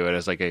had to do it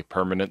as a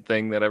permanent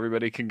thing that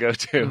everybody can go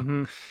to.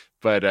 Mm-hmm.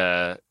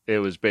 But it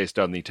was based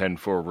on the 10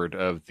 Forward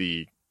of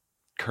the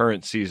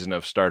current season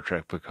of Star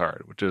Trek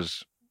Picard, which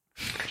is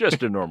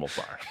just a normal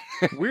bar.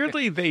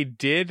 Weirdly, they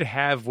did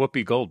have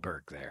Whoopi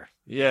Goldberg there.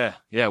 Yeah.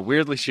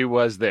 Weirdly, she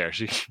was there.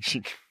 She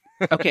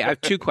Okay, I have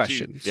two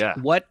questions. Yeah.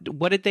 What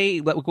did they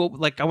I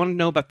want to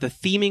know about the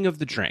theming of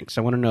the drinks.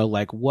 I want to know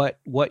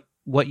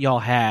what y'all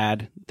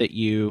had that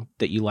you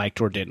liked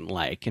or didn't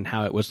like, and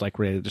how it was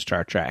related to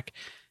Star Trek.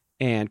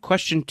 And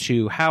question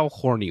 2, how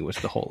horny was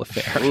the whole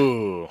affair?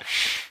 Ooh.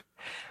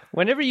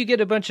 Whenever you get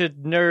a bunch of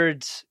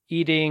nerds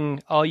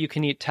eating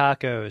all-you-can-eat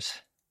tacos,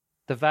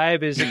 the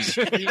vibe is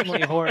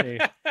extremely horny.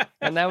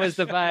 And that was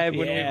the vibe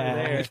when we were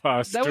there.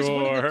 Pastor. That was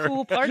one of the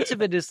cool parts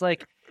of it, is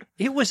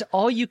it was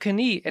all you can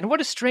eat. And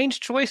what a strange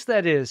choice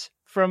that is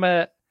from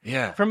a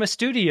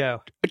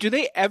studio. Do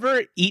they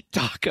ever eat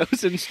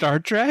tacos in Star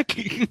Trek?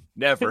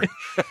 Never.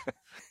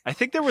 I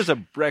think there was a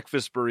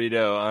breakfast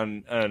burrito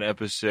on an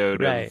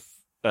episode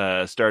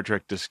of Star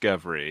Trek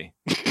Discovery.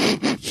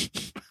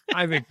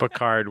 I think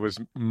Picard was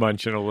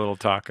munching a little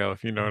taco,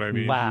 if you know what I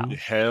mean. Wow.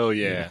 Hell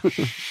yeah.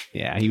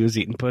 Yeah, he was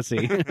eating pussy.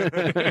 You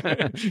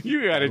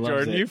got it,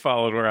 Jordan. You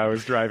followed where I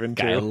was driving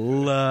to. I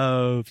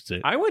loved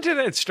it. I went to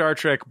that Star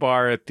Trek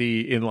bar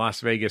in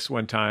Las Vegas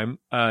one time.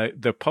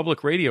 The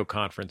public radio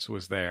conference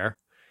was there.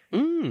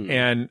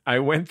 And I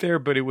went there,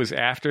 but it was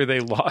after they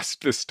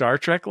lost the Star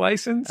Trek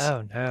license.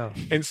 Oh, no.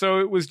 And so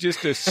it was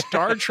just a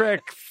Star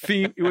Trek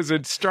theme. It was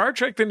a Star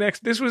Trek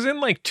this was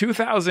in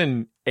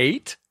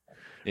 2008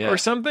 or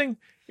something.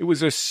 It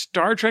was a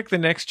Star Trek The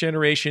Next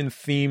Generation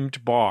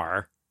themed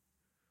bar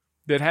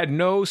that had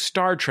no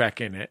Star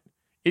Trek in it.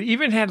 It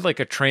even had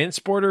a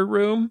transporter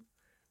room,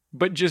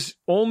 but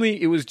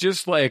it was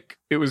just like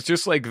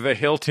the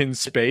Hilton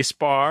Space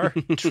Bar.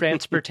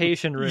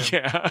 Transportation room.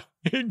 Yeah,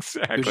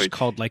 exactly. It was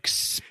called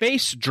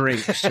space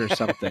drinks or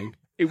something.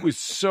 It was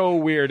so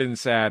weird and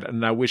sad,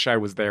 and I wish I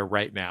was there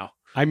right now.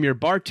 I'm your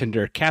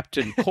bartender,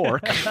 Captain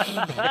Cork.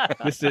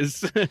 This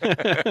is...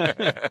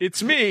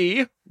 It's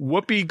me,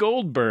 Whoopi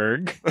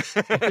Goldberg.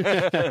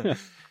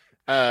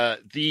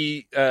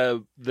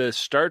 The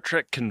Star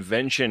Trek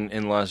convention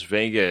in Las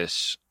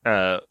Vegas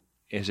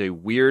is a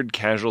weird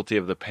casualty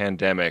of the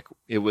pandemic.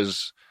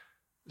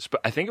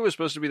 I think it was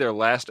supposed to be their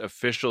last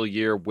official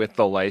year with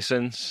the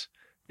license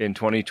in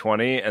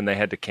 2020, and they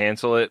had to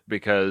cancel it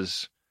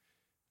because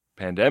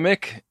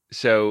pandemic.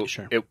 So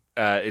Sure.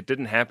 It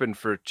didn't happen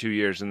for 2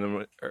 years, and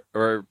then,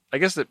 or I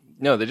guess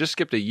they just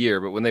skipped a year.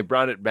 But when they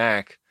brought it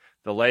back,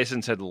 the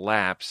license had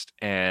lapsed,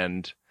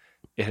 and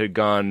it had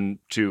gone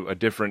to a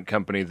different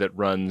company that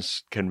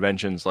runs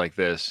conventions like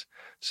this.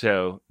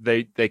 So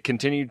they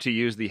continued to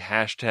use the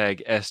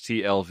hashtag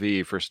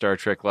STLV for Star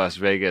Trek Las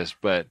Vegas,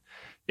 but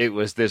it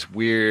was this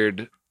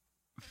weird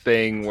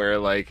thing where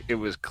like it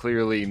was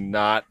clearly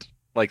not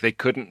like they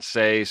couldn't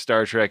say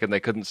Star Trek and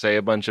they couldn't say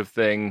a bunch of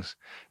things,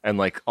 and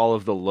like all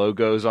of the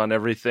logos on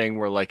everything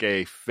were like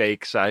a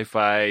fake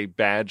sci-fi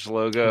badge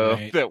logo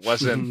Right. that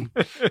wasn't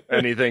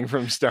anything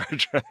from Star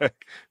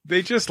Trek.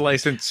 They just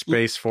licensed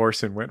Space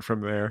Force and went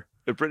from there.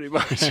 Pretty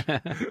much.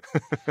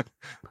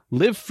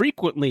 Live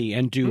frequently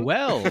and do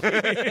well.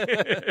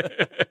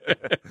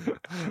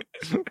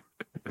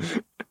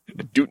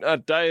 Do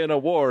not die in a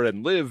war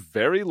and live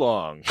very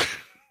long.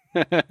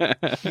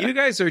 You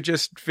guys are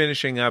just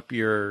finishing up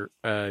your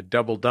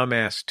double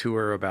dumbass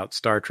tour about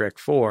Star Trek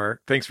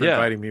 4. Thanks for Yeah.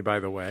 inviting me, by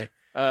the way.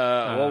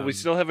 Well, we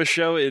still have a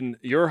show in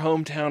your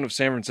hometown of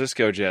San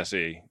Francisco,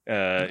 Jesse,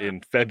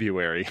 in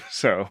February.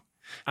 So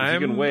if you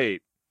can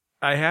wait.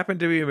 I happen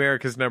to be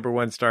America's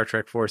 #1 Star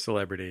Trek 4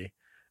 celebrity,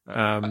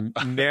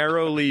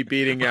 narrowly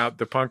beating out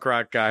the punk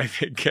rock guy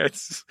that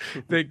gets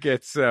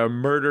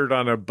murdered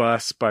on a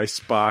bus by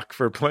Spock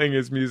for playing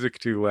his music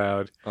too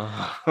loud.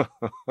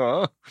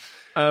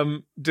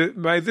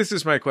 This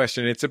is my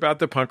question. It's about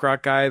the punk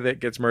rock guy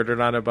that gets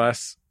murdered on a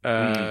bus.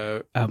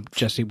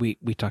 Jesse, we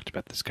talked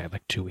about this guy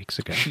like 2 weeks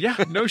ago. Yeah,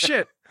 no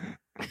shit.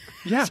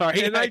 Yeah,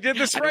 Sorry. and I did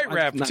the Sprite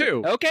rap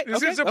too. Okay,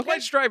 This is a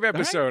Pledge Drive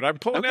episode. I'm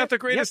pulling out the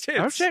greatest hits.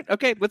 Oh, shit.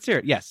 Okay, let's hear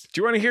it. Yes.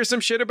 Do you want to hear some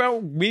shit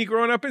about me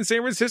growing up in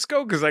San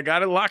Francisco? Because I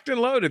got it locked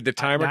and loaded the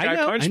time a guy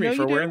punched me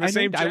for wearing the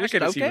same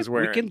jacket as he was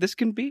wearing. This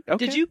can be.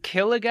 Okay. Did you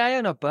kill a guy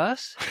on a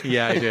bus?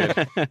 Yeah, I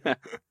did.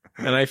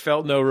 And I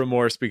felt no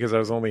remorse because I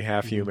was only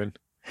half human.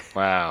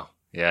 Wow.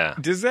 Yeah.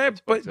 Does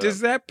that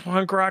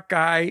punk rock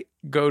guy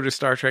go to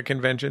Star Trek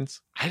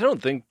conventions? I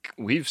don't think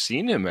we've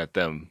seen him at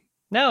them.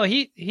 No,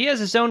 he has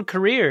his own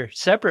career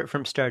separate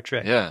from Star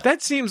Trek. Yeah.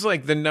 That seems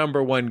like the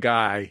 #1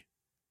 guy.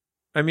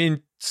 I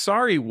mean,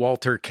 sorry,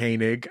 Walter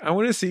Koenig. I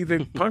want to see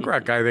the punk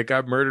rock guy that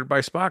got murdered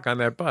by Spock on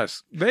that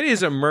bus. That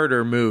is a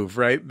murder move,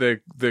 right?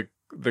 The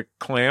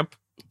clamp,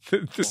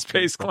 the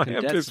space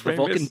clamp is the famous.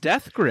 Vulcan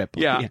death grip.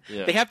 Yeah.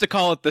 Yeah. They have to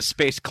call it the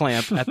space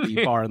clamp at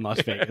the bar in Las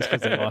Vegas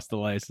because they lost the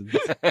license.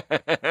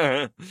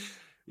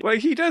 Like,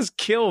 he does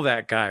kill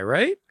that guy,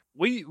 right?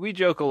 We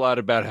joke a lot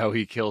about how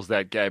he kills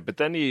that guy, but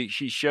then he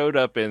showed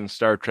up in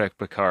Star Trek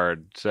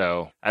Picard,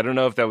 so I don't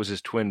know if that was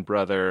his twin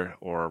brother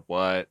or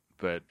what,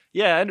 but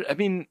yeah, I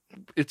mean,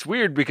 it's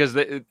weird because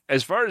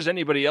as far as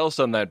anybody else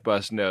on that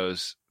bus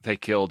knows, they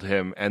killed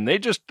him, and they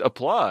just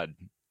applaud.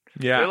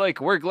 Yeah. They're like,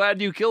 we're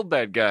glad you killed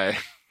that guy.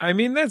 I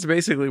mean, that's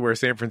basically where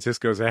San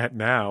Francisco's at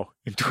now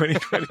in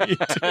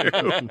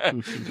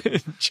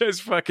 2022.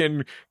 Just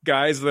fucking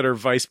guys that are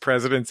vice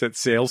presidents at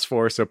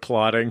Salesforce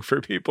applauding for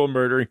people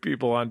murdering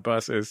people on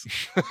buses.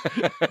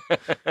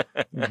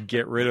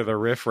 Get rid of the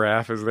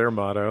riffraff is their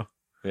motto.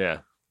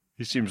 Yeah.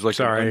 He seems like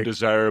Sorry. an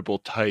undesirable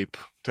type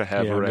to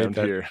have Yeah, around made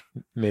that- here.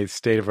 Made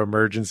state of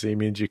emergency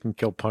means you can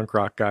kill punk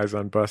rock guys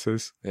on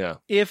buses. Yeah.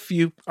 If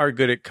you are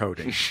good at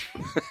coding.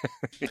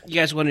 You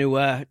guys want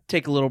to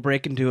take a little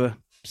break and do a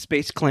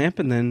space clamp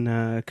and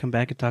then come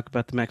back and talk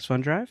about the Max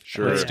Fun Drive?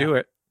 Sure. Let's do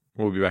it.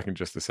 We'll be back in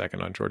just a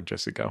second on Jordan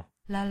Jesse Go.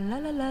 La la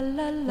la la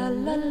la la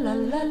la la la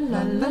la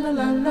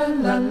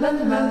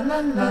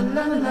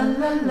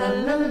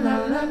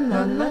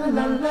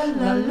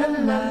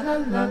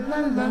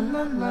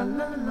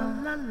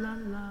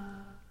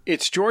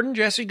It's Jordan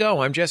Jesse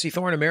Go. I'm Jesse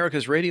Thorne,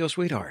 America's radio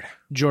sweetheart.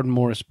 Jordan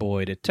Morris,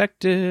 boy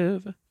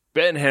detective.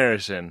 Ben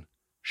Harrison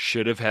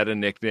should have had a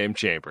nickname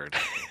chambered.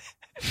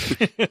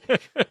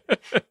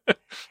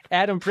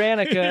 Adam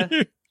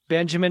Pranica,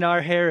 Benjamin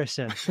R.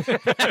 Harrison.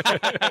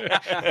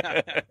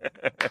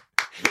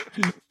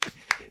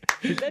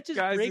 Did that just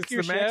Guys, break it's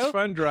your the Max show?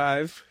 Fun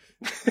Drive.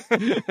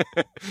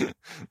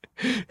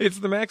 It's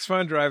the Max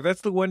Fun Drive.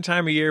 That's the one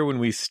time a year when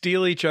we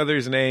steal each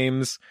other's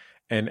names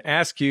and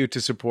ask you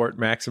to support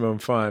Maximum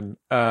Fun.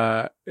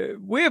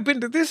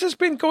 This has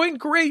been going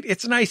great.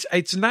 It's nice.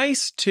 It's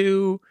nice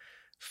to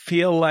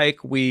feel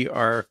like we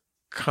are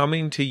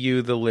coming to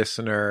you, the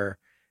listener,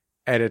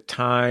 at a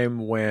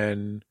time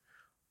when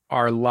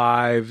our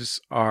lives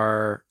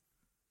are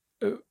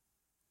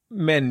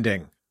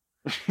mending.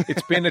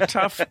 It's been a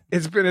tough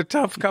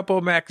couple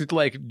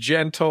of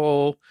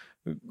gentle,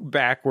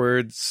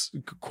 backwards,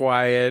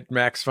 quiet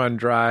Max Fun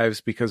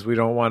drives because we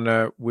don't want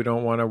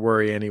to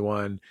worry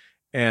anyone.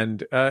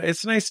 And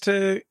it's nice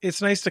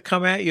to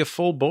come at you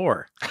full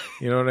bore.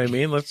 You know what I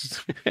mean?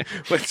 Let's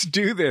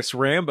do this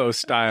Rambo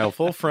style,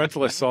 full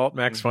frontal assault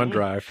Max Fun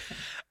drive.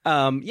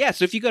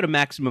 So if you go to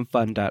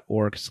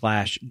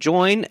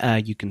MaximumFun.org/join,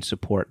 you can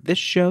support this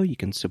show. You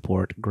can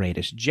support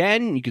Greatest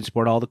Gen. You can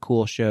support all the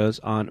cool shows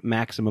on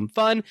Maximum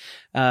Fun.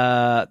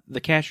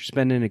 The cash you're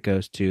spending, it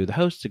goes to the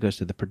hosts, it goes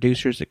to the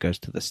producers, it goes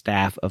to the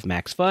staff of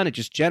Max Fun. It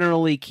just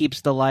generally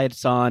keeps the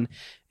lights on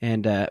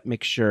and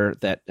makes sure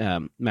that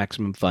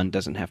Maximum Fun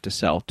doesn't have to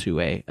sell to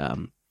a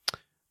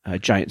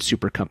giant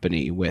super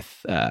company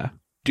with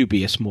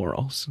dubious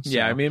morals. So.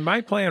 Yeah, I mean,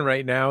 my plan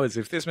right now is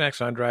if this Max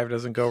Fun drive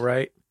doesn't go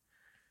right,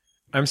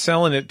 I'm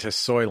selling it to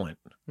Soylent.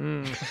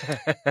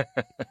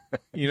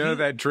 You know,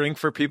 that drink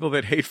for people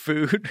that hate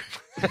food?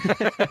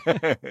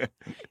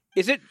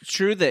 Is it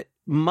true that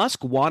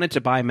Musk wanted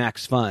to buy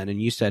Max Fun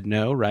and you said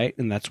no, right?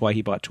 And that's why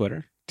he bought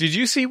Twitter? Did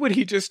you see what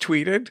he just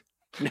tweeted?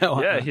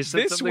 No. Yeah, he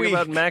said This something week-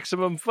 about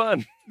Maximum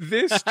Fun.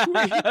 This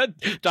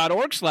tweet,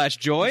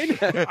 .org/join.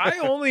 I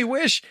only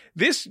wish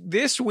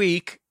this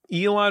week,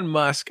 Elon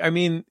Musk, I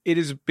mean, it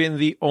has been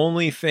the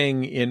only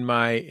thing in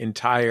my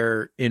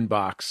entire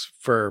inbox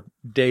for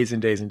days and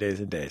days and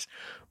days and days.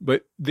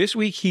 But this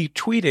week he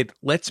tweeted,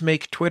 "Let's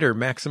make Twitter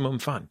Maximum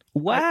Fun."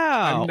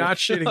 Wow. I'm not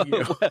shitting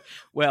you.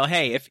 Well,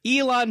 hey, if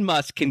Elon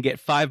Musk can get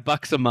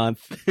 $5 a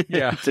month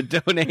Yeah. to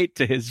donate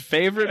to his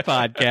favorite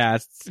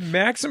podcasts.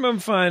 Maximum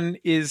Fun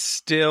is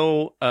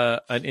still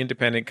an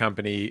independent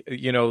company.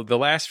 You know, the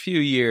last few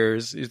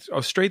years,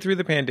 straight through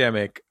the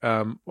pandemic,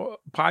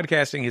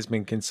 podcasting has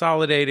been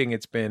consolidating.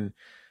 It's been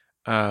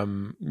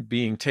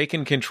being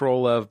taken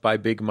control of by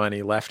big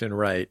money left and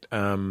right.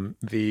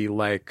 The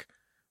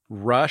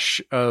rush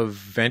of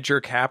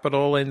venture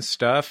capital and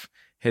stuff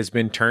has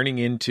been turning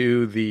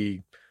into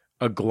the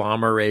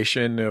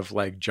agglomeration of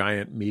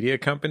giant media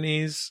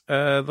companies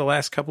the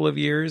last couple of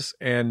years.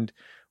 And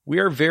we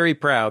are very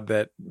proud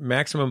that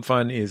Maximum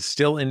Fun is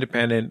still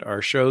independent.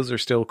 Our shows are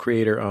still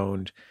creator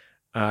owned.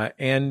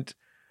 And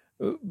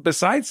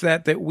besides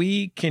that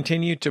we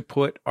continue to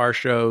put our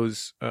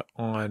shows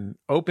on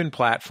open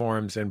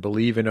platforms and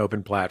believe in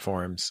open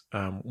platforms.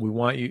 We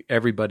want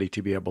everybody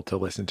to be able to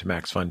listen to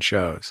Max Fun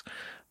shows.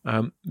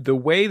 The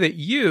way that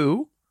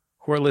you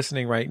who are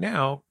listening right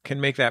now can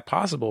make that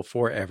possible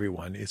for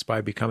everyone is by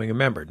becoming a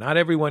member. Not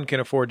everyone can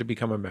afford to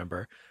become a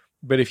member,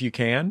 but if you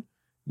can,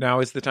 now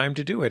is the time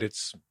to do it. It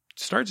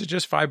starts at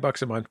just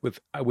 $5 a month,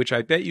 which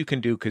I bet you can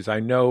do because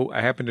I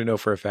happen to know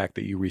for a fact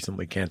that you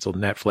recently canceled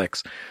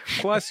Netflix.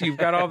 Plus, you've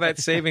got all that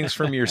savings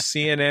from your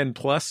CNN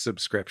Plus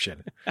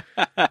subscription.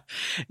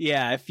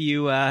 Yeah, if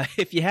you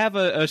have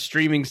a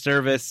streaming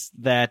service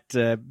that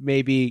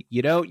maybe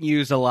you don't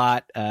use a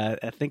lot,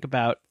 think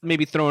about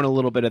maybe throwing a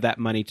little bit of that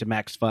money to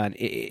Max Fun.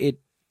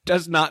 It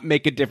does not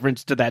make a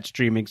difference to that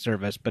streaming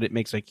service, but it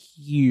makes a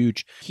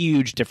huge,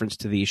 huge difference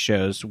to these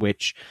shows,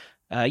 which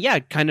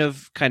kind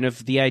of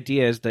the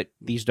idea is that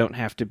these don't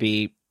have to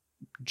be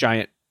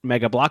giant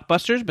mega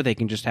blockbusters, but they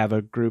can just have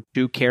a group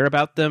who care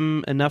about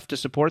them enough to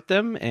support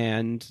them,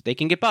 and they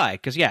can get by.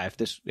 Because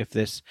if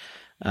this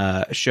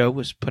show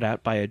was put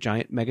out by a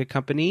giant mega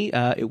company,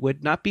 it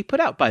would not be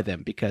put out by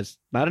them because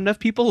not enough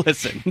people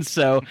listen.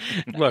 So,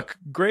 look,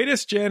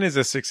 Greatest Gen is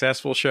a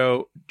successful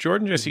show.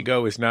 Jordan Jesse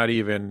Go is not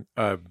even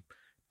a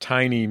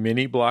tiny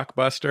mini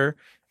blockbuster.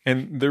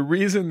 And the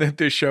reason that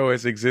this show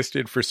has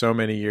existed for so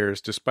many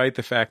years, despite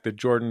the fact that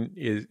Jordan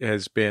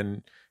has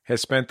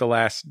spent the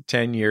last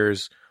 10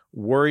 years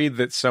worried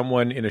that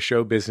someone in a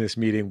show business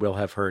meeting will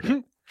have heard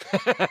it,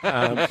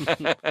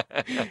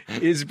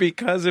 is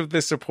because of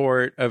the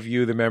support of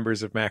you, the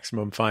members of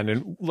Maximum Fun.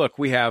 And look,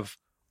 we have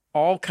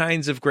all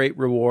kinds of great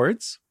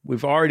rewards. We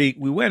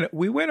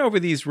went over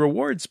these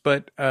rewards,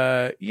 but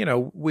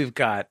we've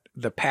got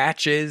the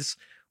patches,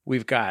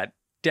 we've got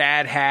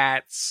dad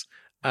hats.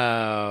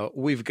 I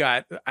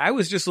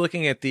was just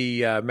looking at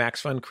the Max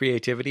Fun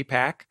Creativity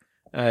Pack.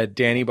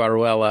 Danny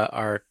Baruella,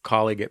 our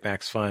colleague at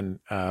Max Fun,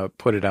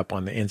 put it up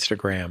on the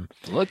Instagram.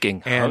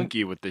 Looking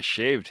hunky with the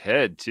shaved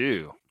head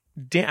too.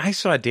 I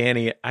saw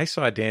Danny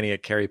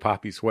at Carrie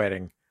Poppy's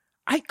wedding.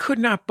 I could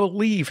not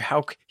believe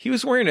how he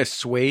was wearing a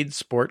suede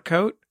sport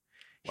coat.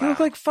 He looked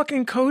like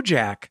fucking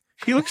Kojak.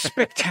 He looked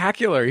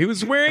spectacular. He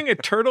was wearing a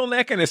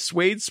turtleneck and a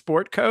suede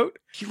sport coat.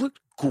 He looked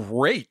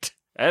great.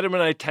 Adam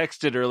and I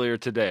texted earlier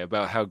today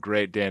about how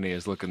great Danny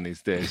is looking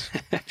these days.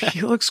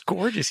 He looks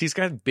gorgeous. He's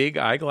got big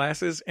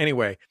eyeglasses.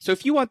 Anyway. So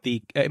if you want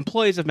the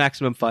employees of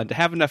Maximum Fun to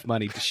have enough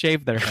money to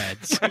shave their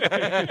heads.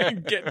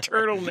 Get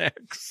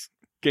turtlenecks.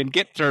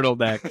 Get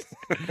turtlenecks.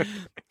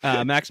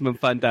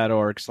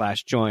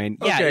 MaximumFun.org/join.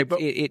 Yeah, okay,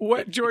 but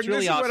what, Jordan,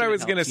 really this is awesome. what I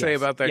was going to say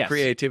about that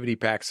creativity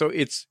pack. So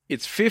it's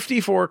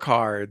 54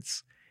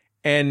 cards,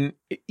 and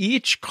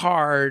each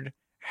card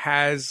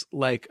has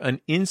an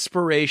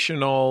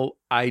inspirational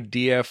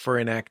idea for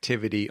an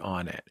activity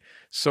on it.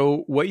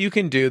 So what you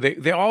can do,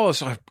 they all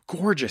also have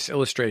gorgeous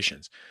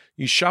illustrations.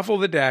 You shuffle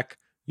the deck,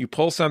 you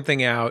pull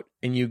something out,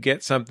 and you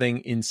get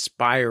something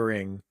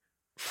inspiring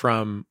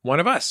from one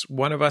of us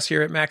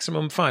here at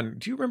Maximum Fun.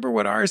 Do you remember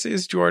what ours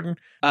is, Jordan?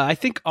 I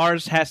think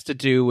ours has to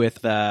do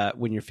with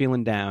when you're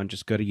feeling down,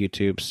 just go to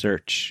YouTube,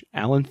 search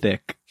Alan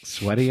Thicke,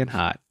 Sweaty and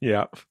Hot.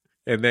 Yeah.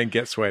 and then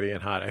get sweaty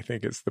and hot. I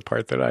think it's the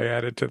part that I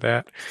added to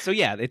that. So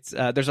yeah, it's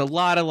there's a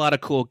lot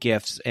of cool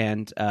gifts,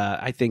 and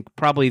I think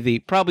probably the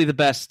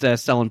best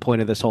selling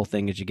point of this whole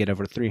thing is you get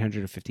over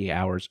 350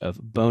 hours of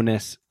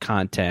bonus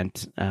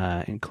content,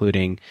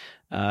 including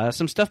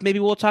some stuff maybe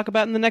we'll talk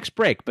about in the next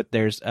break. But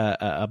there's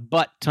a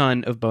butt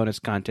ton of bonus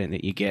content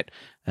that you get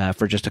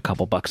for just a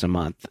couple bucks a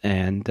month,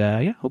 and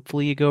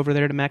hopefully you go over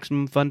there to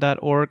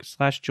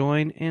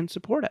MaximumFun.org/join and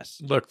support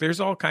us. Look, there's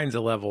all kinds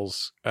of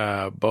levels,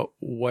 but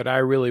what I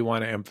really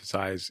want to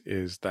emphasize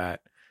is that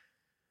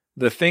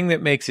the thing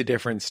that makes a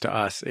difference to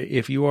us,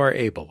 if you are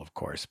able, of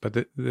course, but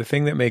the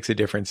thing that makes a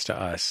difference to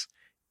us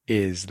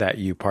is that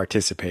you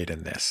participate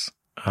in this.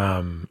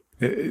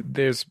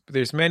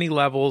 There's many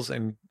levels,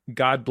 and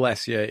God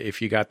bless you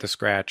if you got the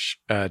scratch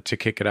to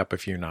kick it up a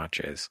few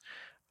notches.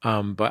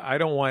 But I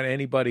don't want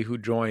anybody who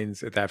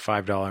joins at that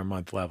 $5 a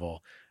month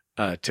level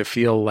to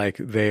feel like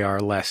they are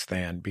less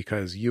than,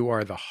 because you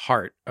are the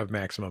heart of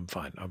Maximum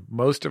Fun.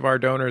 Most of our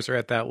donors are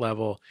at that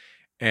level,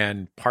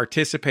 and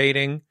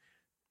participating,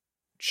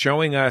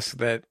 showing us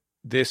that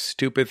this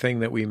stupid thing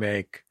that we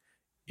make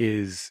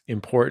is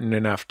important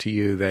enough to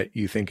you that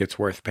you think it's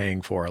worth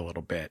paying for a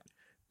little bit,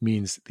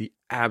 means the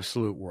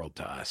absolute world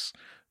to us,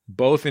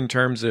 both in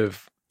terms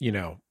of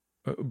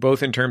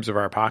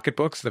our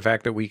pocketbooks, the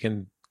fact that we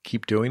can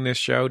keep doing this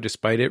show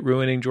despite it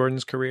ruining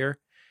Jordan's career,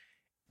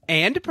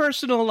 and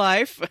personal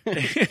life.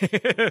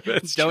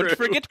 Don't true.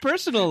 forget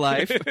personal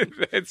life.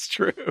 That's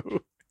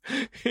true.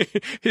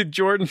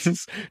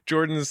 Jordan's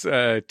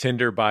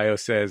Tinder bio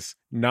says,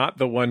 not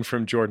the one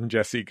from Jordan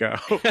Jesse Go.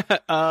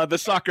 The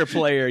soccer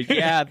player.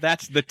 Yeah,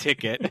 that's the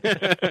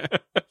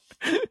ticket.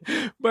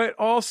 But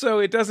also,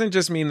 it doesn't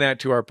just mean that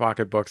to our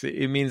pocketbooks.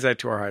 It means that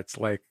to our hearts.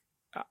 Like,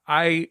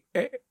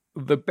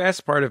 the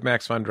best part of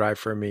Max Fun Drive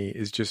for me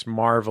is just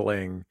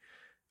marveling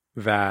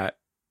that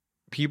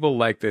people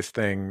like this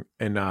thing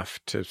enough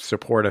to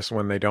support us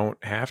when they don't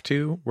have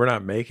to. We're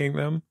not making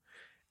them.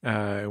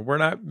 We're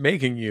not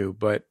making you,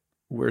 but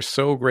we're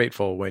so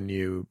grateful when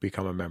you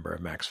become a member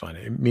of Max Fun.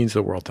 It means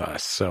the world to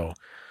us. So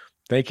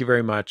thank you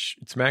very much.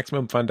 It's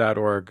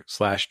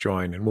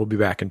MaximumFun.org/join, and we'll be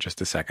back in just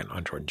a second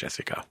on Jordan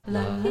Jesse Go.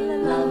 Love you,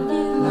 love you,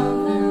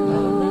 love you,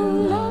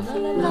 love you, love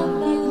you,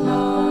 love you,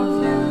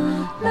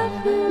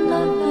 love you, love you,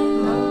 love you,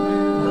 love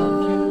you,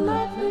 love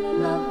you,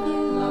 love you, love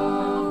you,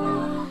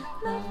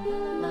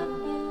 love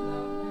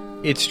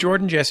you. It's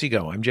Jordan Jesse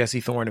Go. I'm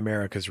Jesse Thorne,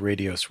 America's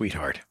radio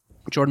sweetheart.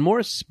 Jordan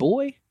Morris,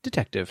 boy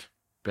detective.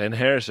 Ben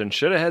Harrison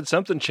should have had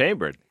something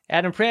chambered.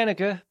 Adam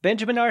Pranica,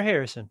 Benjamin R.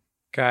 Harrison.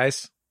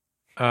 Guys,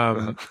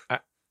 I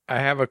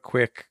have a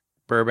quick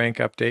Burbank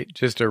update,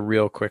 just a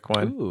real quick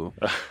one. Ooh.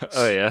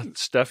 Oh, yeah?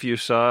 Stuff you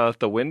saw out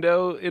the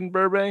window in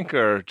Burbank,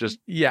 or just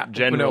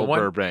general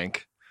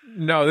Burbank?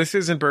 No, this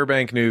isn't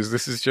Burbank news.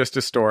 This is just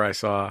a store I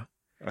saw.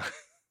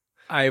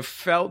 I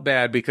felt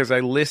bad because I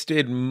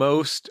listed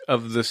most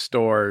of the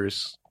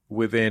stores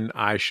within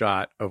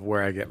eyeshot of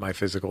where I get my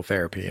physical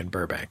therapy in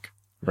Burbank.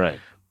 Right.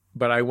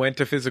 But I went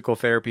to physical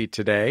therapy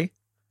today,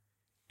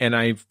 and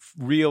I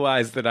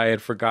realized that I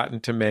had forgotten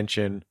to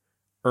mention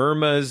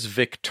Irma's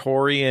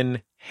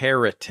Victorian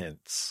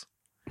Hairitense,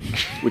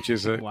 which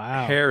is a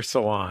hair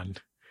salon.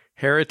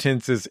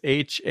 Hairitense is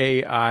HAIRITANCE.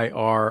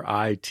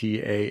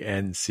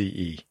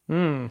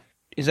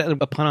 Is that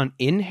a pun on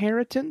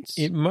inheritance?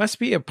 It must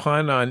be a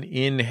pun on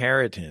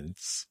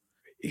inheritance.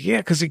 Yeah,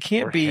 because it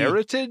can't be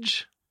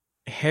heritage.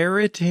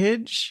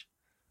 Heritage?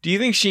 Do you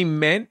think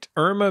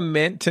Irma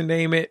meant to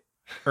name it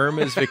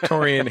Irma's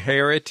Victorian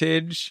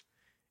Heritage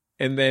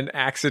and then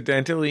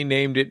accidentally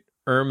named it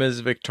Irma's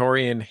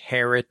Victorian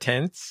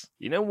Hairitense?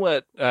 You know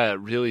what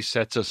really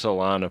sets a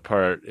salon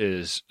apart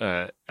is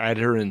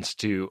adherence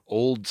to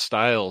old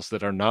styles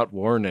that are not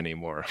worn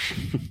anymore.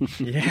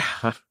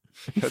 Yeah.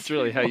 That's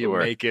really how you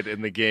make it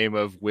in the game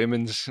of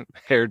women's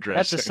hairdressing.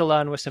 That's a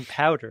salon with some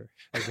powder.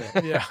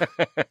 Yeah.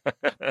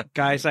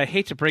 Guys, I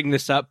hate to bring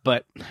this up,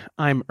 but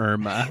I'm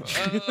Irma.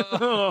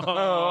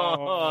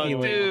 Oh,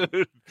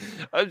 dude.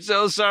 I'm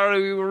so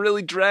sorry. We were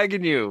really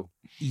dragging you.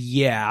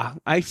 Yeah,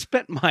 I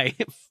spent my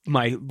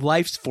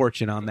life's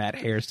fortune on that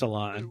hair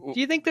salon. Do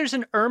you think there's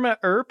an Irma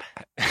Earp?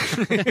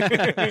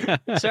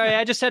 Sorry,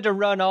 I just had to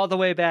run all the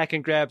way back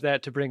and grab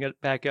that to bring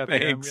it back up.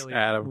 Thanks, I'm really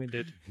Adam.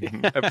 winded.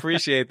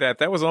 Appreciate that.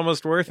 That was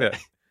almost worth it.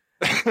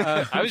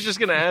 I was just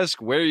going to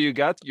ask where you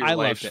got your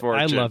life's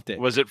fortune. I loved it.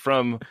 Was it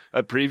from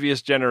a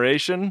previous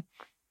generation?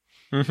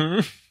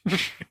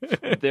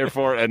 Mm-hmm.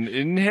 Therefore, an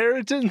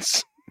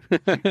inheritance?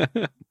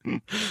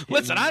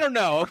 Listen, I don't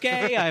know.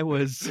 Okay, I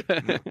was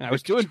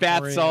doing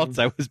bath salts.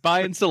 I was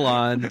buying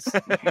salons.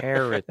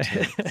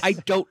 Heritage. I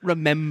don't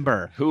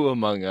remember. Who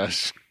among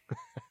us?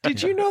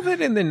 Did you know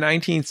that in the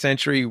 19th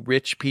century,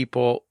 rich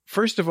people,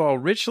 first of all,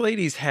 rich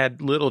ladies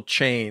had little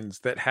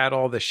chains that had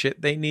all the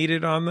shit they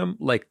needed on them,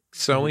 like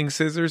sewing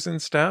scissors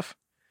and stuff?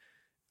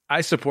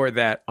 I support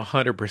that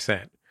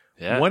 100%.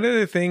 Yeah. One of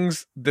the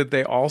things that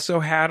they also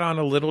had on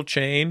a little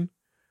chain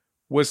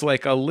was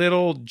like a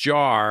little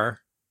jar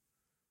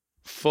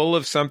full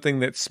of something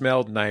that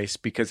smelled nice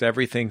because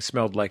everything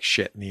smelled like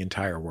shit in the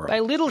entire world. By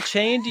little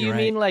chain, do you You're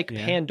mean right, like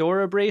yeah.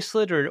 Pandora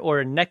bracelet or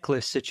a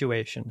necklace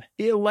situation?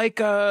 Yeah, like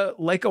a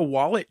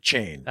wallet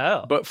chain,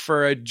 Oh. but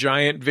for a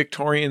giant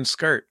Victorian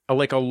skirt,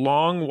 like a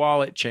long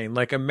wallet chain.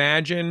 Like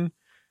imagine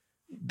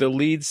the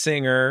lead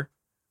singer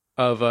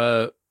of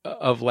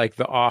like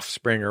the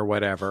Offspring or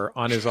whatever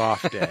on his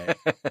off day,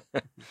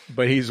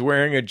 but he's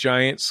wearing a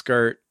giant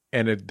skirt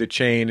and the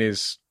chain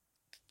is.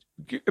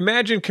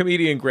 Imagine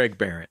comedian Greg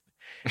Barrett,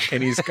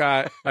 and he's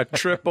got a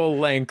triple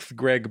length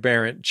Greg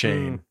Barrett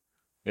chain.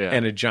 Yeah.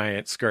 And a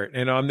giant skirt.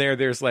 And on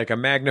there's like a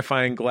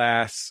magnifying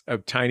glass, a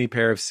tiny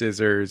pair of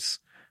scissors,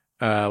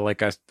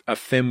 like a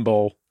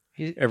thimble,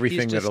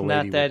 everything He's that just a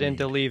lady not that would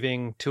into need.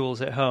 leaving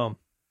tools at home.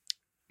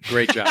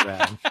 Great job,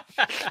 Adam.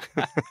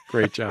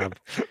 Great job.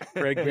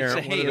 Greg So, Barrett,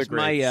 one hey, of the is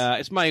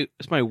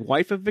greats. my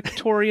wife a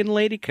Victorian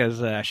lady?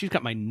 Because she's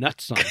got my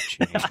nuts on a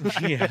chain.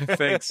 Yeah,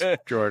 thanks,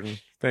 Jordan.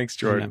 Thanks, I'm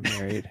Jordan. not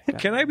married.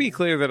 Can I be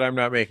clear that I'm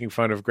not making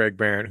fun of Greg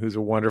Barrett, who's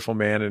a wonderful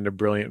man and a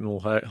brilliant and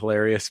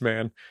hilarious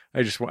man?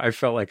 I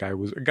felt like I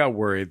got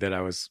worried that I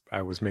was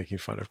making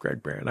fun of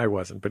Greg Barrett. I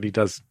wasn't, but he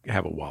does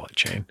have a wallet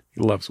chain. He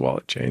loves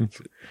wallet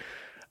chains.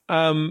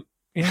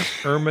 Yeah,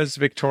 Irma's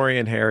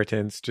Victorian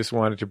inheritance. Just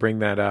wanted to bring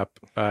that up.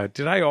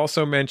 Did I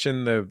also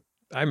mention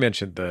I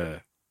mentioned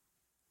the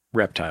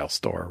reptile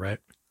store, right?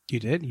 You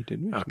did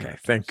mention Okay,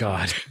 that. thank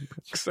God.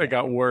 Because I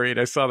got worried.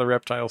 I saw the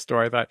reptile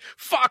store. I thought,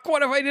 fuck,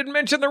 what if I didn't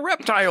mention the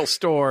reptile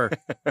store?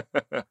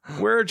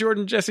 Where are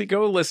Jordan Jesse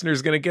Go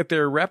listeners going to get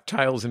their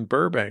reptiles in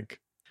Burbank?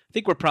 I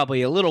think we're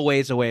probably a little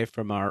ways away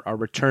from our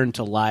return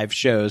to live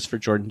shows for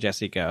Jordan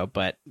Jesse Go,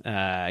 but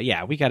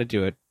yeah, we got to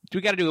do it. We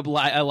got to do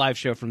a live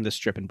show from this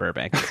strip in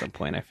Burbank at some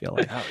point, I feel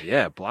like. Oh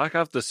yeah, block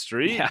off the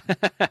street. Yeah.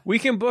 We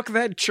can book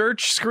that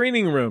church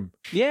screening room.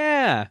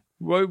 Yeah.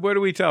 What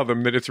do we tell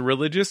them? That it's a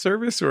religious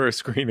service or a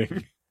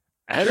screening?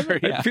 Adam,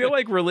 Yeah. I feel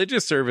like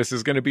religious service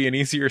is going to be an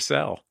easier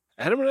sell.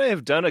 Adam and I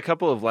have done a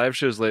couple of live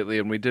shows lately,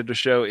 and we did a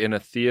show in a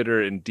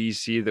theater in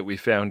DC that we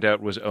found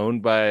out was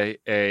owned by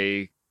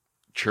a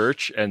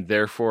church and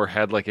therefore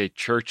had like a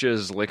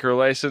church's liquor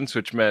license,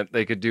 which meant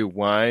they could do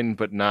wine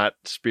but not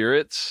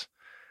spirits.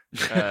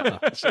 So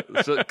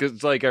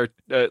cause like our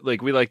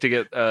like we like to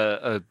get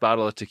a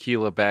bottle of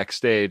tequila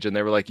backstage, and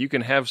they were like, you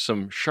can have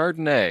some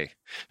Chardonnay,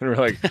 and we're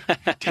like,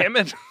 damn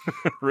it,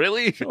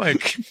 really?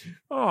 Like,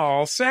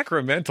 oh,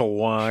 sacramental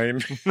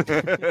wine.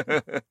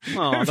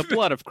 Oh, the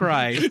blood of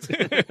Christ.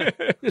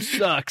 This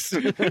sucks.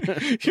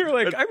 You're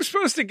like, I'm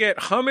supposed to get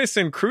hummus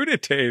and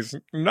crudités,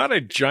 not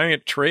a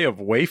giant tray of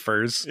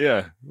wafers.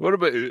 Yeah, what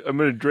about I'm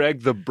going to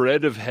drag the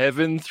bread of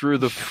heaven through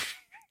the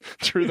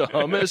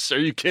hummus? Are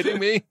you kidding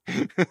me?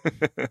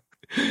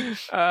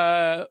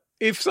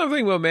 If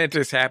something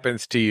momentous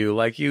happens to you,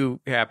 like you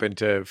happen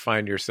to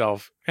find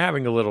yourself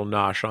having a little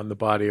nosh on the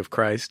body of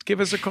Christ, give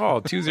us a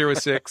call,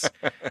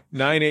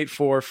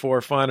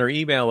 206-984-4FUN, or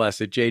email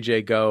us at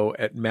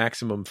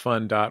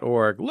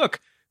jjgo@maximumfun.org. Look,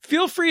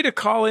 feel free to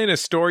call in a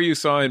store you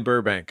saw in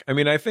Burbank. I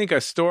mean, I think a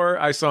store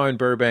I saw in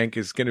Burbank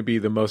is going to be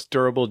the most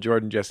durable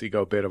Jordan Jesse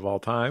Go bit of all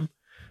time.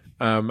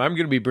 I'm going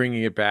to be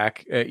bringing it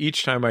back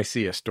each time I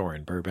see a store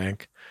in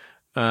Burbank.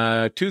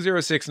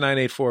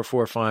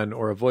 206-984-4FUN,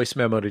 or a voice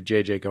memo to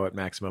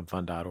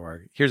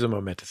jjgo@maximumfun.org. Here's a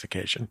momentous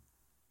occasion.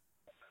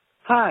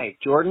 Hi,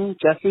 Jordan,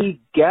 Jesse,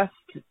 guest.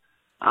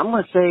 I'm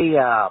going to say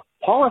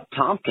Paul F.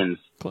 Tompkins.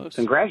 Close.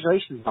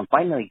 Congratulations on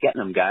finally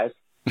getting him, guys.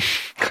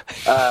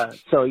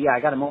 So, yeah, I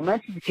got a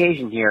momentous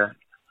occasion here.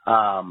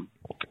 I'm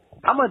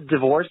a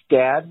divorced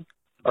dad,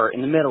 or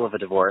in the middle of a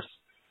divorce.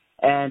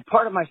 And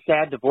part of my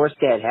sad divorced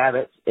dad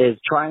habits is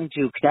trying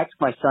to connect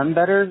my son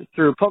better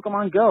through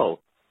Pokemon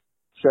Go.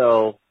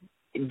 So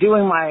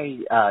doing my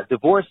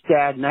divorced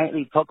dad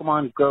nightly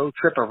Pokemon Go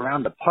trip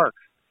around the park,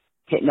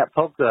 hitting up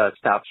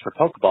stops for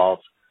Pokeballs,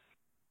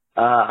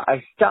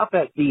 I stop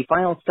at the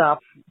final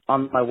stop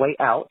on my way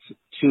out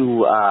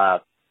to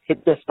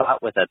hit this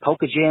spot with a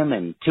Poke Gym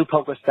and 2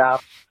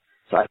 Pokestops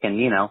so I can,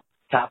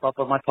 top up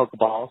on my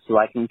Pokeballs so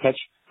I can catch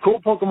cool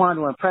Pokemon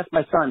to impress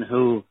my son,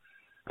 who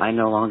I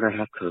no longer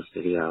have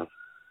custody of.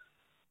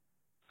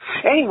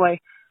 Anyway,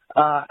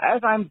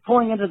 as I'm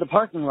pulling into the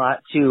parking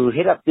lot to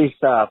hit up this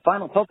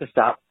final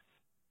Pokestop,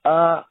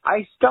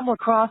 I stumble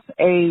across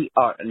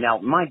now,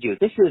 mind you,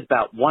 this is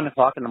about 1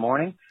 o'clock in the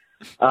morning.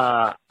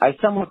 I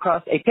stumble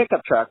across a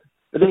pickup truck,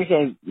 but there's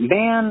a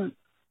man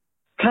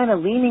kind of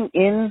leaning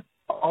in,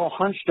 all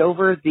hunched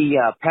over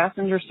the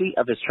passenger seat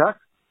of his truck.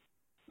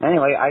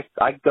 Anyway, I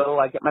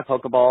get my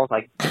Pokeballs,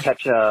 I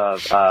catch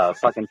a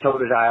fucking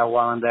Totodile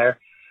while I'm there.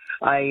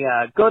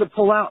 I go to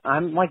pull out,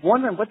 I'm like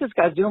wondering what this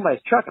guy's doing by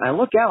his truck, and I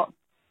look out,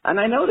 and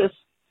I notice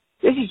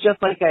this is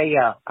just like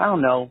I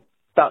don't know,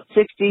 about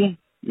 60,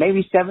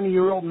 maybe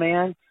 70-year-old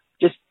man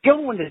just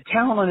going to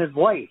town on his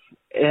wife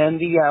in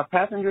the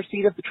passenger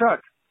seat of the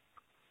truck.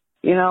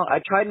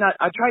 I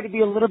tried to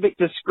be a little bit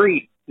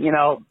discreet,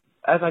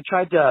 as I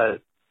tried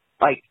to,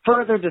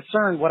 further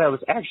discern what I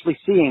was actually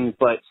seeing,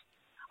 but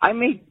I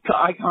made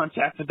eye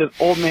contact with this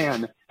old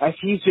man as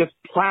he's just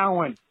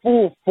plowing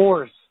full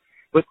force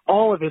with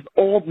all of his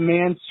old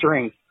man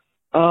strength.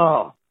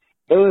 Oh,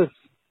 it was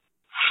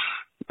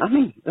a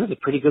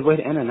pretty good way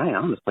to end a night,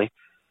 honestly.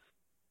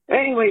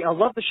 Anyway, I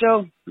love the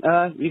show.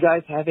 You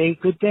guys have a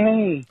good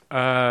day.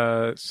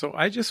 So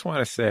I just want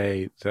to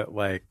say that,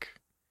 like,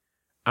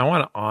 I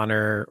want to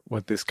honor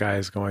what this guy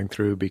is going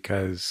through,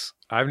 because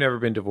I've never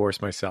been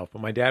divorced myself,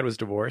 but my dad was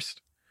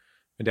divorced.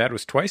 My dad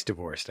was twice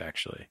divorced,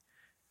 actually.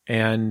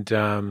 And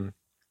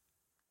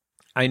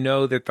I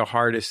know that the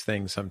hardest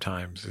thing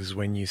sometimes is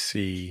when you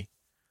see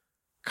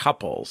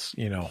couples,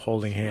 you know,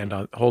 holding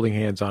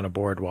hands on a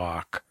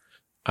boardwalk,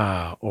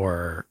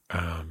 or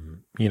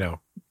you know,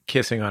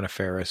 kissing on a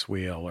Ferris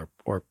wheel,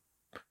 or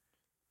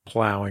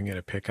plowing in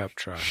a pickup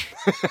truck.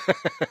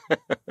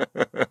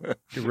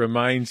 It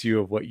reminds you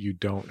of what you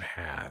don't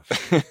have,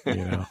 you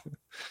know.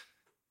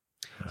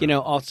 You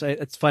know, also,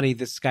 it's funny,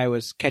 this guy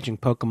was catching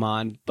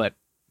Pokemon, but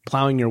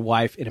plowing your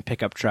wife in a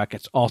pickup truck,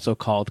 it's also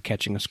called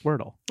catching a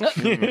Squirtle.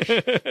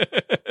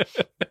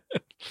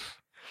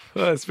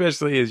 Well,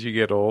 especially as you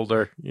get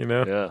older, you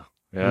know. Yeah,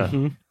 yeah.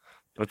 Mm-hmm.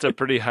 That's a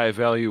pretty high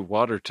value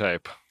water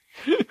type.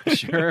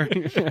 Sure.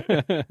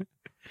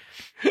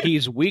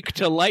 He's weak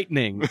to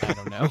lightning. I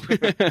don't know.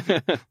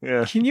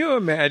 Yeah. Can you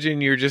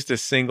imagine you're just a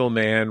single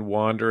man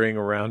wandering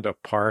around a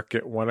park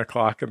at 1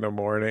 o'clock in the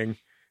morning?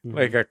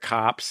 Like a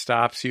cop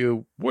stops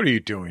you. What are you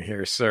doing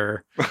here,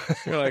 sir?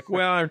 You're like,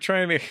 well, I'm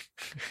trying to.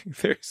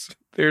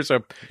 There's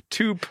a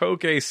 2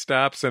 poke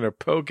stops and a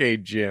poke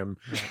gym.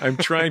 I'm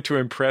trying to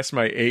impress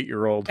my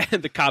 8-year-old.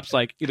 And the cop's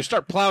like, either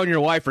start plowing your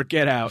wife or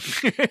get out.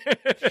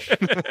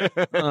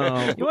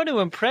 Oh. You want to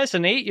impress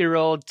an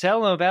 8-year-old?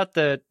 Tell him about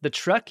the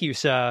truck you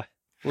saw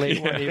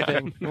late one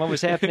evening. What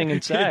was happening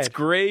inside? It's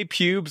gray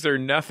pubes or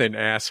nothing,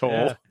 asshole.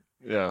 Yeah.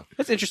 Yeah.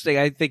 That's interesting.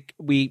 I think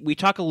we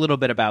talk a little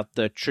bit about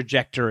the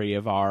trajectory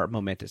of our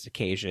momentous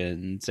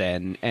occasions,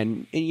 and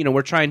you know,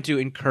 we're trying to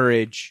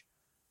encourage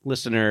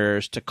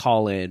listeners to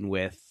call in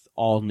with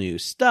all new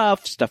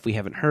stuff we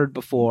haven't heard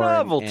before.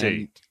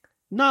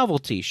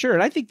 Novelty, sure.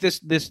 And I think this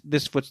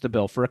foots the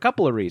bill for a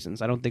couple of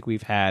reasons. I don't think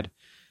we've had,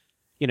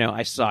 you know,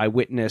 I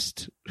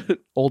witnessed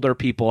older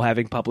people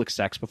having public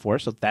sex before,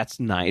 so that's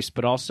nice.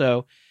 But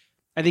also,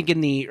 I think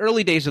in the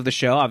early days of the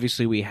show,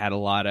 obviously we had a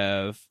lot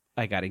of,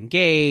 I got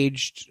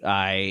engaged.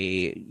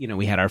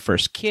 We had our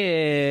first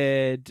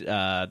kid.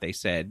 They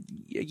said,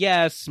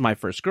 yes, my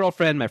first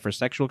girlfriend, my first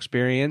sexual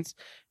experience.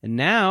 And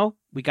now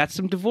we got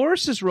some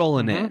divorces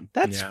rolling in.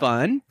 That's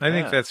fun. I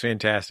think that's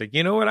fantastic.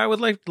 You know what I would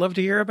love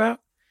to hear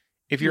about?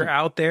 If you're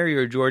out there,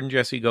 you're a Jordan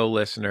Jesse Go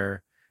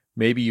listener.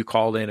 Maybe you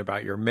called in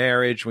about your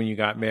marriage when you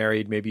got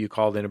married. Maybe you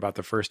called in about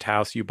the first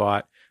house you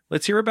bought.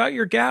 Let's hear about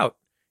your gout.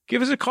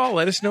 Give us a call.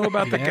 Let us know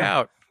about the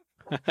gout.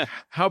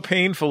 How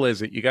painful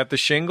is it? You got the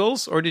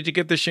shingles, or did you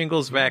get the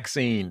shingles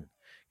vaccine?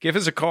 Give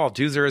us a call,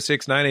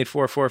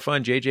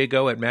 206-9844-FUN,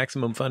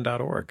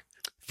 jjgo@MaximumFun.org.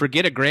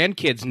 Forget a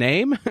grandkid's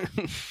name?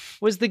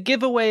 Was the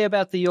giveaway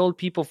about the old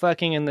people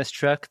fucking in this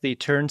truck the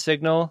turn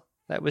signal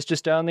that was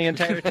just on the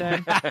entire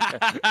time?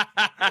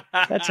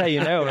 That's how you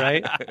know,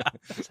 right?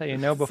 That's how you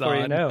know before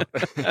you know.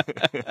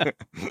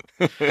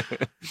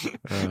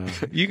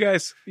 You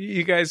guys,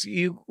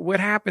 what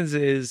happens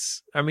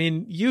is, I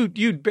mean,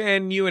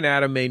 Ben, you and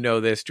Adam may know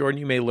this. Jordan,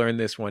 you may learn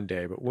this one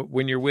day, but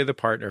when you're with a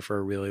partner for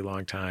a really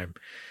long time,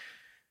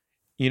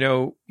 you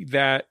know,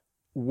 that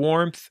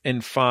warmth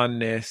and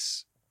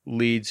fondness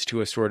leads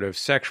to a sort of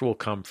sexual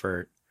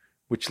comfort,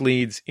 which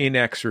leads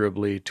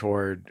inexorably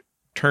toward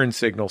turn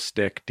signal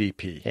stick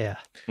DP. Yeah.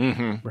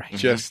 Mm-hmm. Right.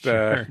 Just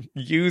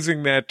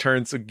using that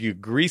turn, so you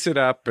grease it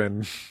up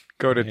and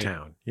go to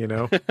town, you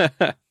know?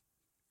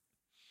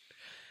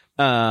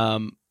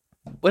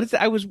 What is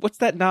it? What's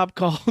that knob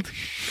called?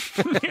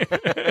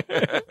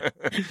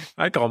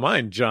 I call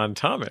mine John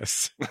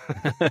Thomas.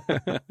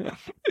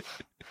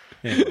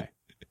 Anyway.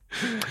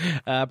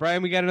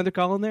 Brian, we got another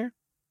call in there?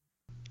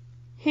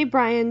 Hey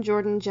Brian,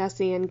 Jordan,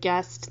 Jesse, and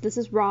guest. This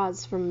is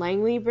Roz from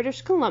Langley,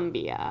 British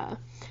Columbia.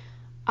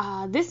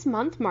 This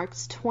month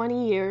marks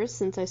 20 years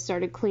since I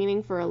started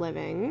cleaning for a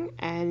living,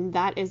 and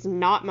that is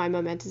not my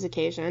momentous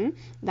occasion.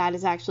 That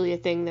is actually a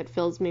thing that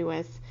fills me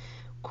with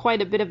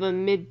quite a bit of a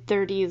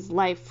mid-30s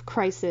life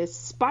crisis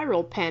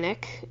spiral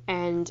panic,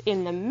 and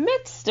in the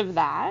midst of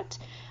that,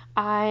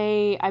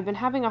 I've been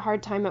having a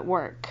hard time at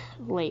work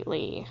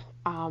lately.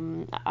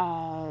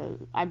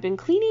 I've been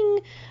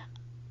cleaning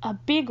a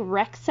big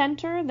rec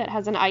center that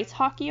has an ice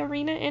hockey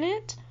arena in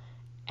it,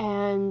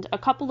 and a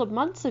couple of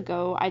months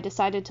ago I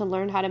decided to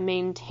learn how to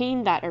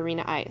maintain that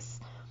arena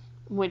ice,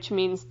 which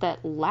means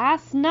that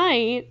last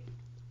night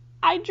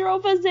I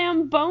drove a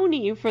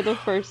Zamboni for the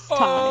first time.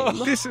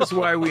 Oh, this is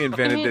why we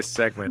invented And this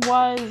segment. It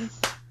was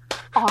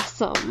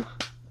awesome.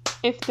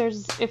 If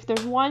there's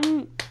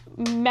one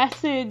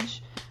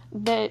message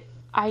that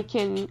I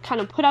can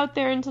kind of put out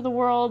there into the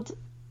world,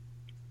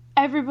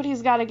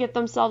 everybody's got to get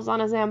themselves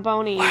on a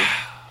Zamboni.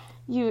 Wow.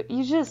 You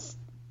just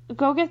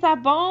go get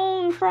that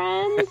bone,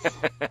 friends.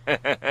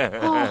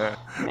 Oh,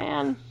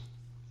 man.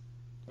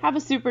 Have a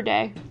super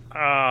day.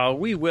 Oh,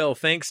 we will.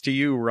 Thanks to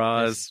you,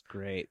 Roz. This is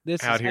great.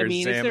 Out here,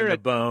 examining the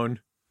bone.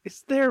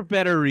 Is there a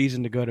better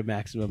reason to go to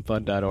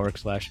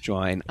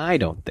MaximumFun.org/join? I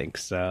don't think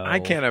so. I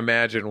can't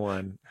imagine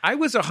one. I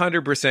was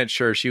 100%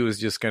 sure she was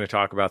just going to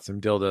talk about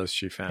some dildos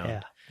she found.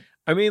 Yeah.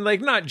 I mean,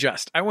 like, not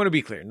just. I want to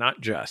be clear, not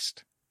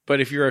just.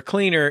 But if you're a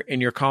cleaner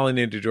and you're calling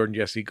into Jordan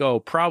Jesse Go,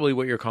 probably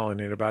what you're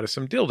calling in about is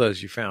some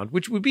dildos you found,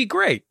 which would be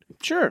great.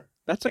 Sure.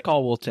 That's a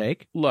call we'll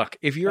take. Look,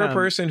 if you're a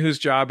person whose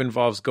job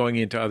involves going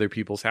into other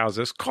people's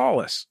houses, call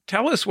us.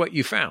 Tell us what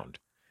you found.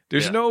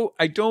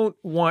 I don't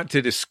want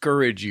to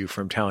discourage you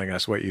from telling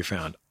us what you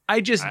found. I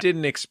just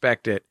didn't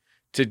expect it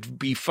to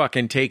be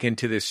fucking taken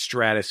to this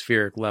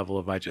stratospheric level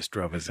of I just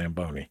drove a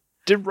Zamboni.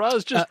 Did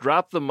Roz just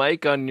drop the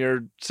mic on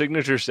your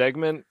signature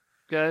segment,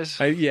 guys?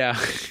 Yeah.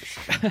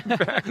 In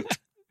fact,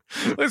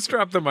 let's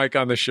drop the mic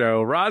on the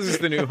show. Roz is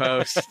the new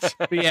host.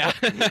 Yeah.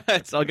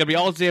 It's all going to be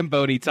all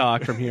Zamboni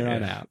talk from here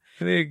on out.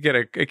 And they get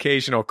an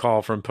occasional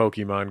call from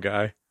Pokemon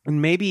guy. And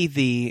maybe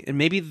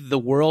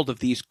the world of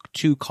these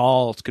two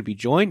calls could be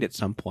joined at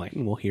some point,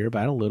 and we'll hear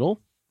about a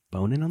little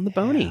boning on the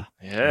bony.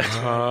 Yeah.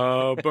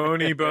 Oh,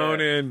 bony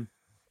boning.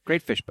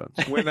 Great fish bones.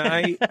 When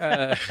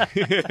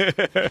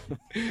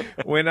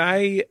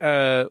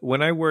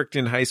I worked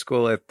in high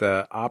school at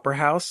the Opera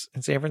House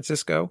in San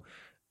Francisco,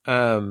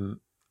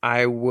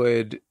 I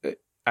would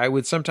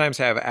sometimes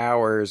have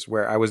hours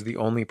where I was the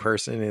only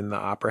person in the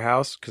Opera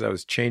House because I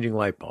was changing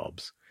light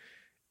bulbs.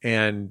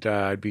 And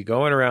I'd be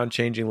going around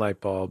changing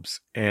light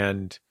bulbs.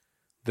 And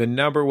the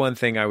number one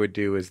thing I would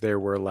do is there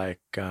were like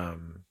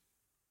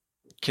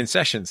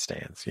concession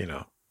stands,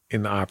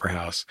 in the Opera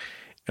House.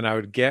 And I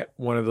would get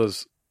one of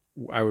those,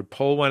 I would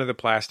pull one of the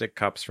plastic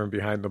cups from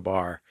behind the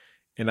bar,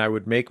 and I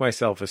would make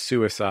myself a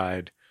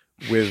suicide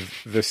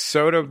with the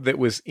soda that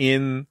was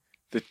in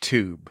the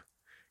tube.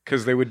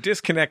 Because they would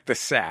disconnect the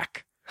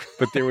sack,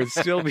 but there would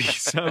still be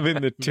some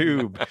in the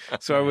tube.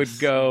 So I would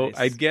go, Nice.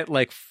 I'd get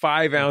like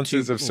 5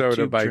 ounces of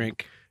soda by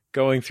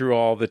going through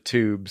all the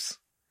tubes.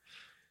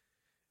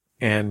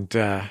 And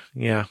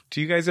yeah,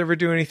 do you guys ever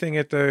do anything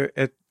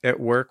at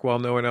work while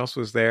no one else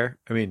was there?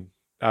 I mean,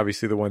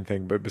 obviously the one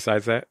thing, but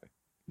besides that?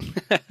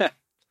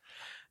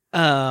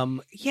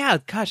 Yeah,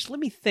 gosh,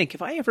 let me think.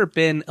 Have I ever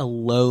been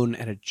alone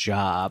at a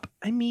job?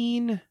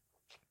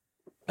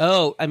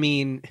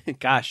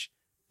 Gosh.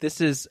 This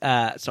is,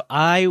 so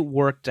I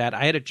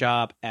had a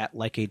job at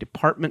like a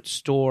department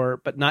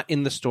store, but not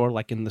in the store,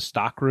 like in the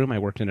stock room. I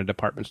worked in a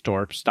department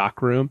store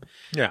stock room.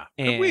 Yeah.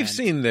 And We've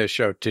seen the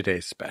show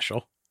Today's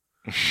Special.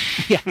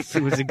 Yes,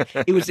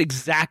 it was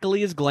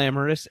exactly as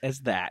glamorous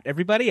as that.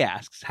 Everybody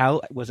asks,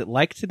 how was it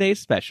like Today's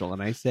Special?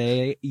 And I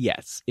say,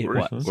 yes, it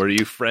was. Were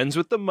you friends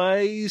with the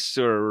mice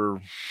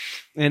or?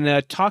 And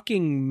a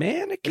talking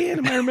mannequin,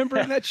 am I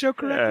remembering that show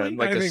correctly?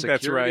 Like I a think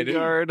that's right. security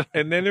guard?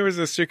 And then there was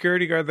a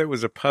security guard that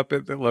was a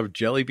puppet that loved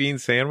jelly bean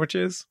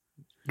sandwiches.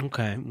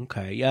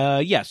 Okay.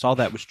 Yes, all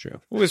that was true.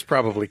 It was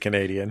probably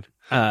Canadian.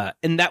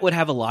 And that would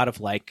have a lot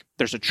of like,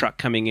 there's a truck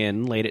coming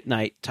in late at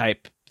night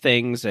type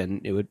things,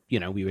 and it would,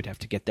 we would have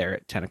to get there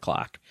at 10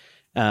 o'clock.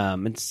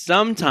 And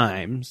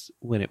sometimes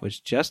when it was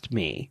just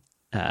me,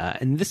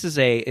 and this is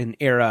an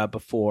era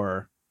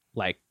before,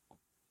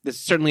 this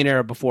is certainly an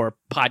era before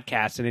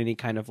podcasts and any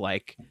kind of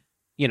like,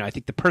 I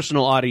think the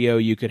personal audio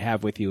you could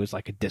have with you was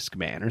like a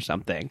Discman or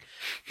something.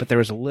 But there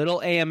was a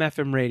little AM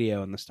FM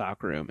radio in the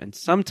stock room. And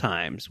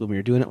sometimes when we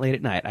were doing it late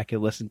at night, I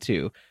could listen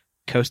to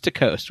Coast to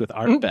Coast with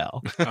Art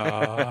Bell.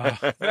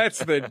 That's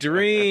the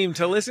dream,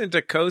 to listen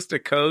to Coast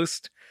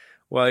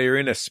while you're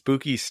in a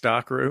spooky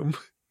stock room.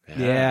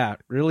 Yeah,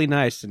 really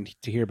nice and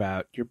to hear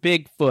about your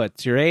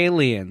Bigfoots, your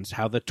aliens,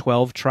 how the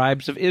 12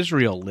 tribes of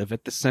Israel live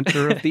at the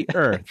center of the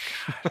earth.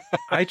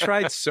 I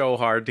tried so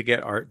hard to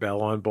get Art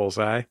Bell on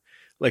Bullseye.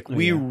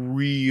 We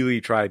really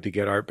tried to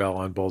get Art Bell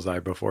on Bullseye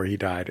before he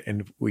died.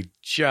 And we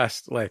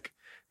just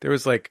there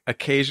was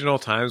occasional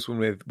times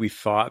when we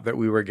thought that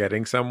we were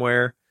getting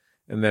somewhere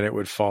and then it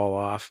would fall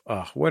off.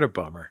 Oh, what a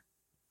bummer.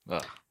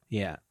 Oh.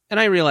 Yeah. And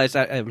I realized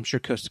I'm sure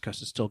Coast to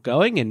Coast is still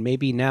going, and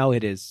maybe now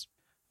it is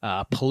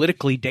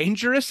politically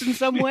dangerous in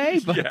some way.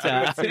 But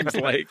yeah, it seems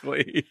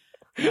likely.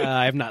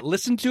 I have not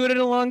listened to it in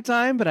a long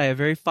time, but I have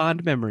very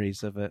fond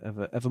memories of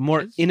a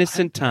more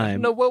innocent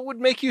time. No, what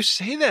would make you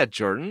say that,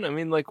 Jordan? I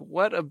mean,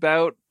 what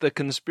about the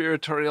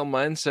conspiratorial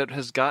mindset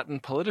has gotten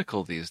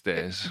political these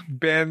days?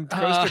 Ben,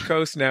 Coast to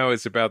Coast now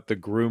is about the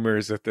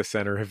groomers at the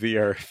center of the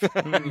earth.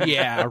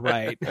 Yeah,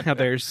 right. How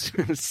there's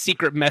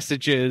secret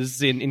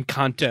messages in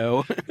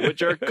Kanto.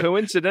 Which are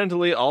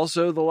coincidentally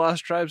also the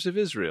lost tribes of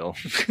Israel.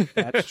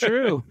 That's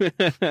true.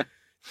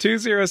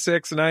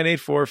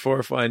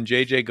 206-984-4FUN,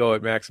 JJGo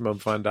at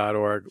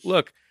MaximumFun.org.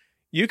 Look,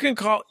 you can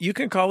call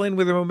in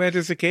with a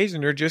momentous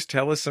occasion or just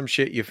tell us some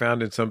shit you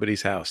found in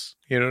somebody's house.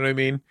 You know what I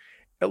mean?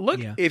 Look,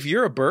 If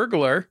you're a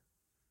burglar,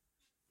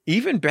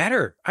 even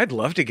better. I'd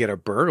love to get a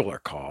burglar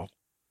call.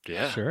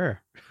 Yeah.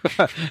 Sure.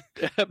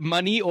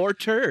 Money or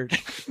turd. I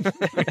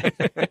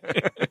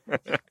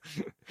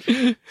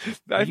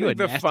think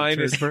the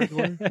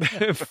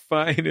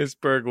finest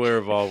burglar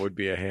of all would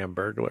be a ham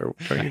burglar.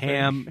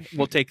 Ham.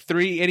 We'll take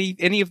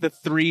any of the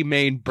three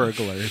main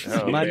burglars.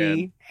 Oh, Money,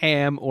 man.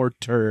 ham, or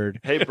turd.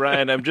 Hey,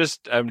 Brian, I'm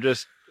just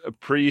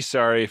pretty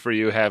sorry for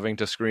you having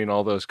to screen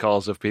all those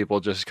calls of people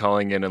just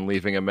calling in and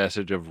leaving a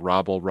message of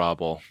robble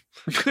robble.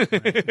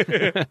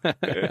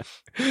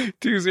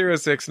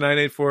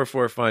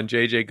 206-9844-FUN.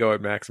 JJ Go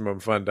at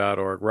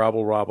MaximumFun.org.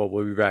 Robble Robble.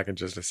 We'll be back in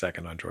just a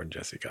second on Jordan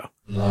Jesse Go.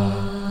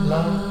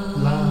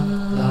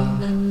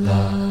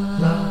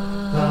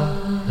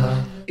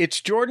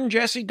 It's Jordan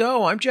Jesse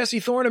Go. I'm Jesse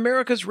Thorne,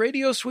 America's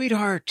radio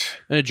sweetheart.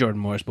 Jordan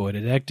Morris, boy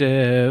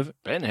detective.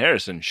 Ben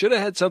Harrison should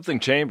have had something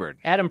chambered.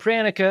 Adam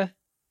Pranica,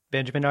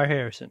 Benjamin R.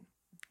 Harrison.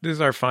 This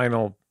is our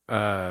final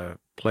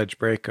pledge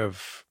break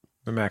of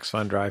the Max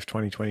Fun Drive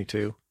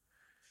 2022.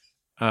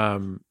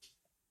 And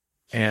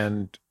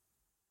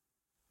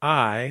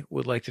I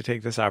would like to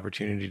take this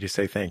opportunity to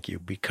say thank you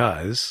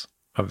because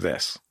of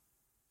this.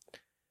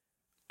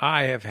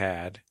 I have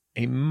had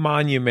a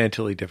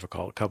monumentally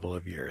difficult couple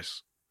of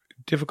years.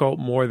 Difficult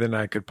more than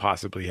I could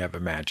possibly have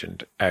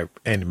imagined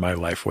and my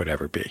life would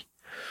ever be.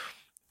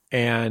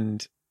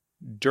 And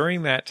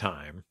during that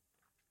time,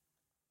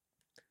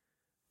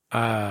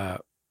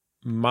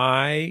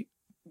 my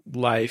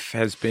life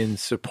has been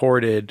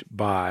supported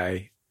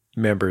by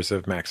members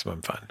of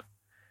Maximum Fun.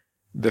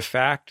 The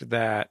fact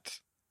that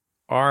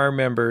our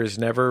members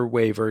never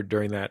wavered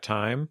during that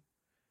time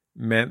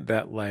meant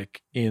that,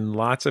 like, in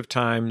lots of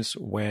times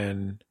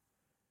when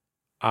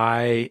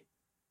I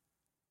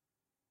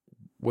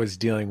was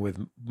dealing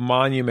with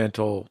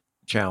monumental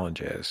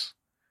challenges,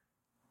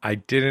 I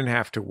didn't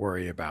have to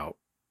worry about,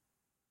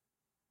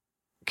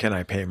 can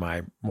I pay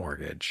my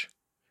mortgage?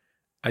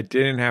 I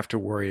didn't have to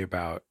worry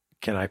about,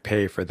 can I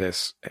pay for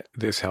this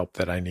help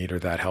that I need or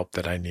that help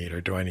that I need, or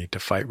do I need to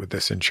fight with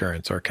this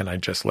insurance, or can I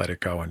just let it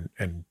go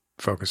and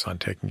focus on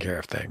taking care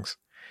of things?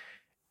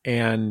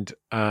 And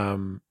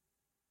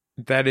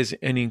that is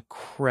an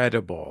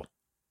incredible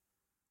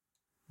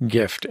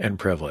gift and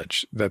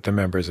privilege that the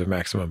members of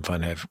Maximum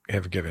Fun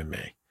have given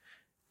me.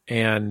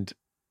 And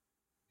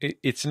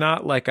it's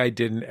not like I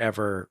didn't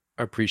ever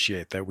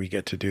appreciate that we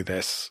get to do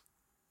this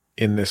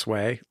in this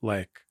way.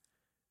 Like,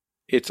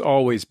 it's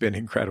always been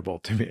incredible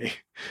to me,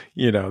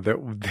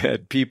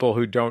 that people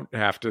who don't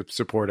have to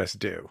support us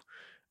do.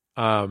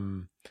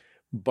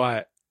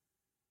 But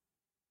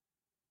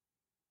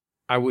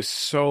I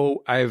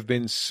have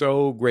been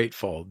so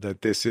grateful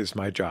that this is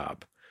my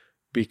job,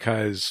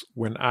 because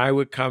when I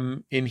would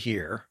come in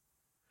here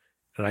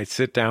and I'd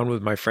sit down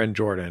with my friend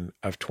Jordan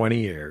of 20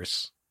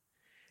 years,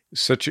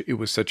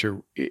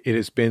 it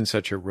has been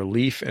such a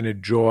relief and a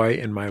joy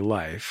in my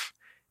life.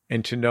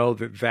 And to know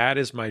that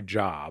is my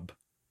job,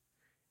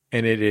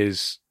 and it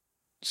is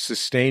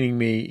sustaining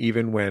me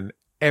even when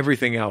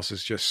everything else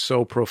is just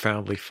so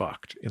profoundly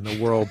fucked in the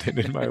world and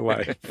in my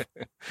life,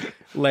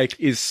 like,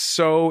 is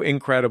so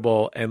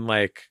incredible. And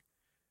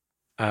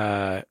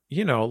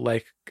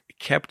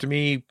kept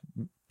me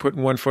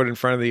putting one foot in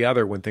front of the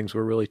other when things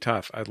were really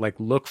tough. I'd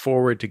look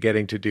forward to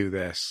getting to do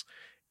this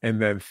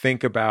and then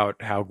think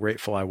about how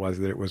grateful I was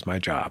that it was my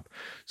job.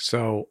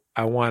 So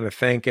I want to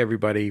thank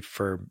everybody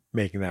for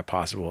making that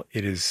possible.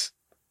 It has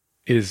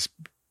been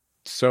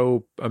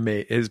so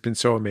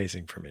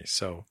amazing for me.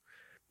 So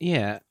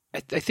yeah,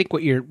 I think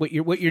what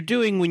you're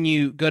doing when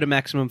you go to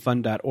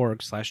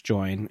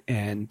MaximumFun.org/join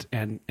and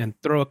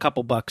throw a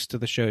couple bucks to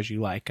the shows you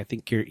like, I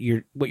think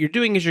what you're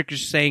doing is you're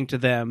just saying to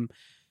them,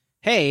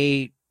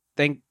 hey,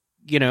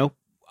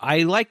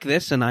 I like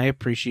this and I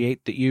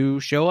appreciate that you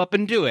show up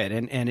and do it.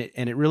 And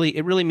it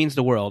really means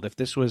the world. If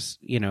this was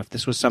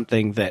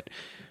something that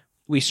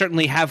we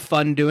certainly have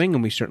fun doing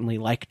and we certainly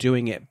like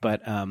doing it,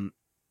 but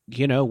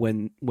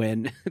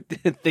when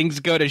things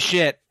go to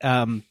shit,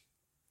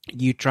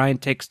 you try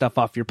and take stuff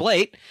off your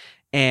plate,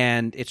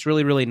 and it's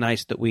really, really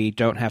nice that we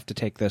don't have to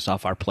take this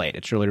off our plate.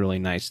 It's really, really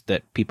nice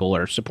that people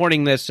are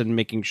supporting this and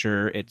making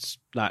sure it's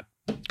not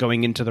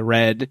going into the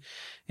red,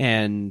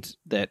 and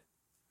that,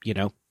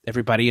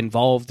 everybody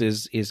involved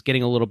is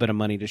getting a little bit of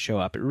money to show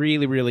up. It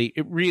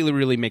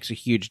really makes a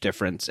huge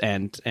difference.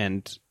 And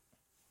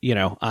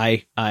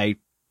I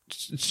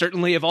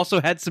certainly have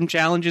also had some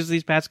challenges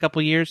these past couple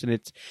of years, and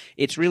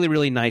it's really,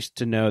 really nice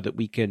to know that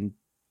we can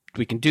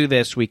do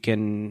this. We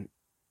can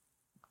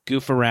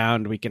goof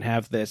around. We can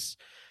have this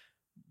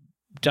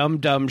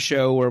dumb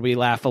show where we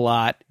laugh a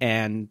lot,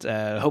 and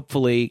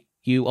hopefully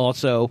you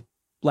also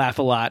laugh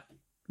a lot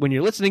when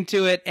you're listening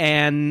to it.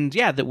 And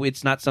yeah, that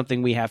it's not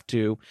something we have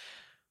to,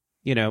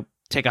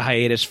 take a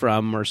hiatus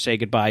from or say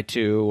goodbye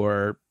to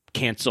or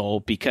cancel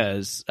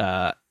because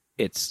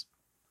it's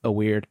a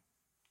weird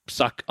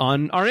suck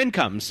on our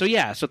income. So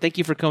yeah, so thank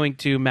you for going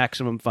to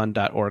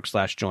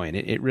MaximumFun.org/join.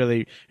 It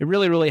really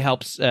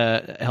helps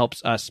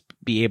us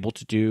be able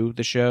to do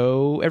the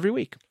show every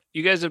week.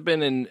 You guys have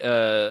been in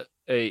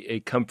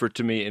a comfort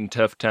to me in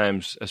tough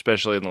times,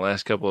 especially in the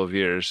last couple of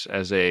years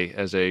as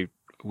a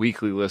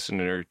weekly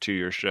listener to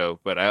your show.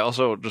 But I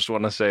also just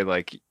want to say,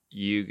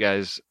 you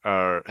guys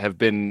have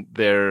been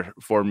there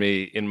for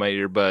me in my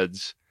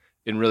earbuds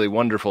in really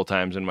wonderful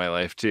times in my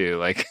life too.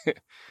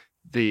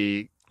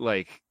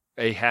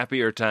 A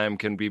happier time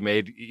can be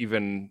made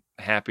even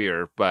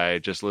happier by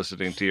just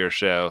listening to your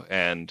show.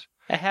 And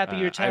A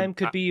happier time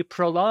could be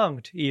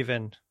prolonged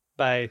even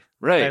by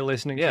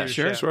listening to your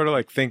show. Sort of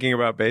like thinking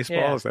about baseball.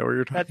 Yeah. Is that what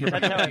you're talking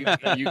That's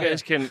about? how You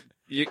guys can,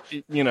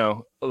 you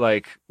know,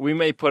 like we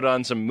may put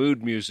on some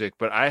mood music,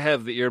 but I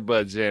have the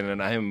earbuds in,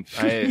 and I am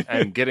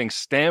getting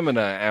stamina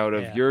out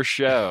of your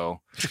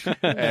show.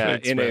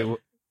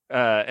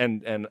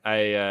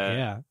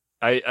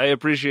 I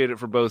appreciate it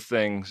for both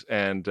things,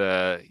 and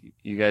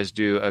you guys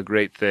do a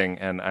great thing,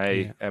 and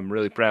I am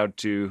really proud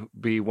to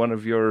be one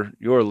of your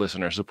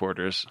listener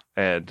supporters.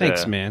 And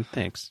Thanks, man.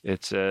 Thanks.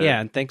 It's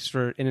and thanks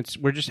for, and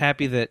we're just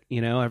happy that,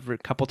 you know, every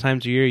couple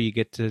times a year you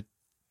get to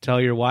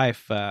tell your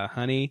wife,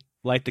 honey,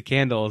 light the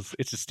candles.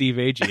 It's a Steve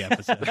Agee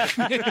episode.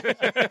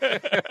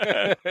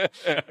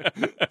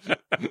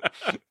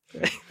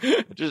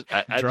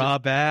 Draw a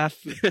bath.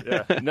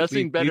 Yeah,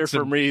 nothing better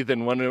for me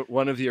than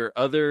one of your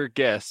other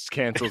guests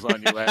cancels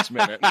on you last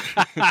minute.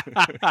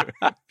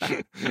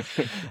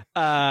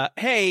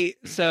 Hey,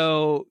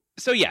 so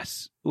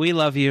yes, we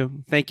love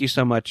you. Thank you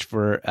so much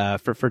for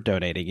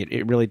donating.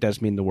 It really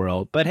does mean the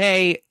world. But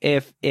hey,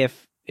 if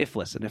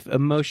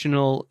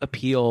emotional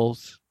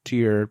appeals to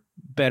your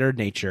better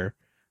nature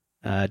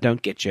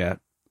don't get you,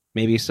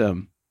 maybe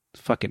some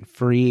fucking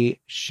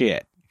free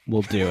shit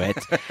will do it.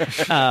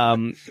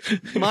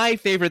 My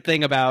favorite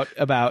thing about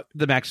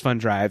the Max Fun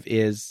Drive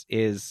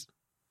is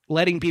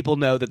letting people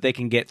know that they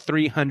can get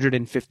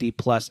 350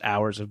 plus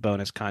hours of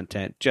bonus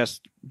content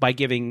just by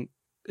giving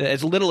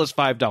as little as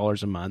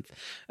 $5 a month.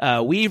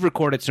 We've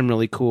recorded some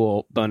really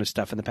cool bonus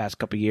stuff in the past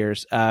couple of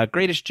years.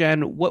 Greatest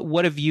Gen,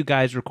 what have you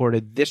guys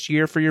recorded this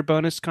year for your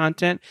bonus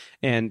content?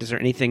 And is there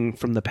anything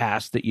from the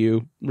past that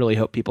you really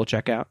hope people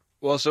check out?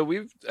 Well, so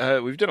we've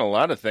done a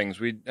lot of things.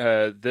 We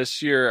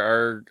this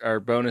year our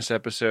bonus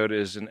episode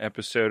is an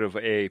episode of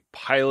a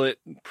pilot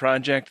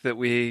project that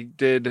we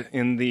did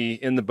in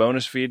the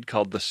bonus feed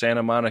called the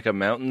Santa Monica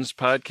Mountains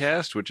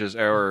podcast, which is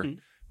our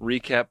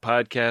recap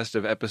podcast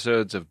of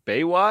episodes of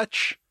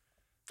Baywatch.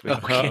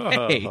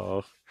 Okay.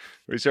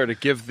 We sort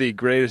of give the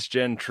Greatest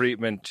Gen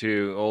treatment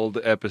to old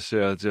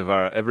episodes of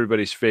our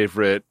everybody's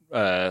favorite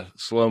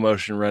slow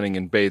motion running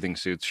in bathing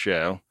suits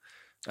show.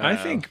 I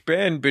think,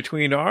 Ben,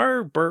 between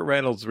our Burt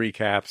Reynolds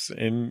recaps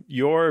and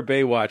your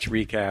Baywatch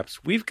recaps,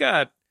 we've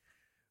got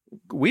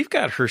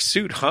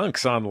hirsute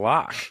hunks on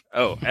lock.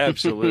 Oh,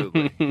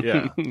 absolutely.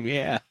 Yeah.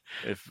 Yeah.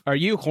 Are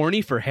you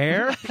horny for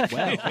hair?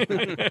 Well.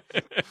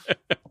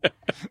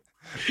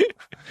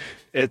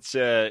 It's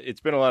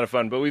been a lot of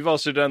fun, but we've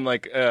also done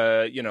like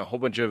a whole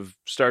bunch of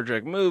Star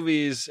Trek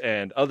movies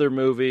and other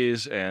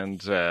movies,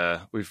 and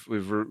we've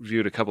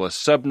reviewed a couple of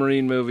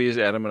submarine movies.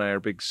 Adam and I are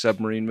big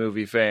submarine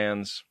movie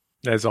fans.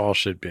 As all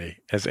should be,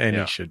 as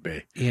any should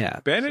be. Yeah.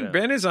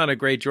 Ben is on a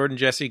great Jordan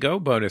Jesse Go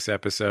bonus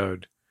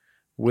episode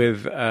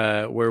with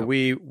where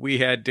we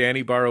had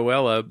Danny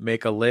Baruella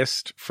make a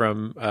list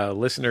from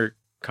listener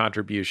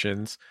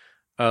contributions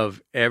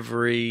of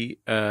every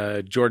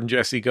Jordan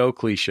Jesse Go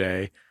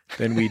cliche.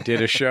 Then we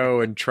did a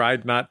show and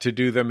tried not to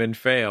do them and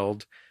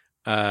failed.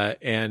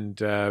 And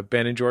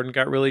Ben and Jordan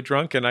got really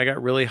drunk, and I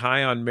got really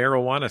high on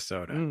marijuana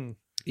soda.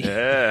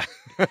 Yeah.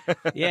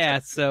 Yeah.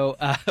 So,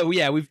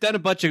 we've done a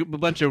bunch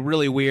of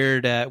really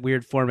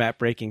weird format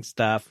breaking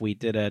stuff. We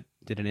did an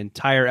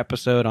entire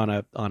episode on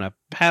a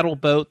paddle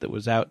boat that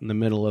was out in the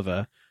middle of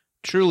a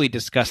truly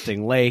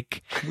disgusting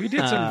lake. We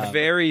did some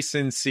very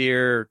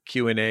sincere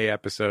Q&A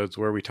episodes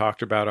where we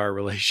talked about our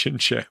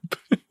relationship.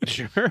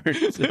 Sure.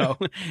 So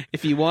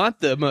if you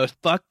want the most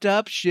fucked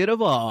up shit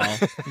of all,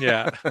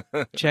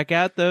 check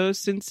out those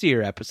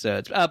sincere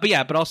episodes.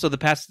 But also the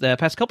past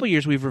couple of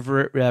years we've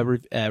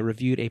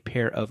reviewed a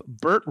pair of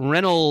Burt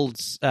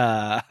Reynolds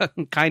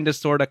kind of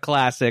sort of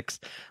classics.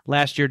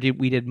 Last year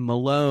we did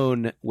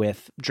Malone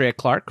with Drea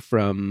Clark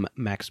from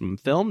Maximum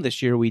Film.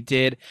 This year we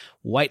did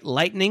White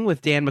Lightning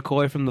with Dan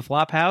McCoy from the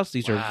Flophouse.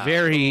 These are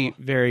very,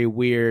 very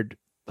weird,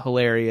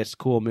 hilarious,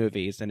 cool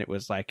movies, and it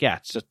was like,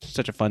 it's just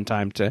such a fun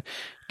time to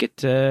get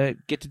to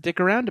dick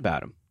around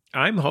about them.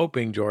 I'm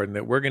hoping, Jordan,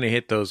 that we're going to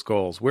hit those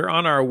goals. We're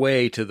on our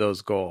way to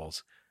those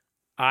goals.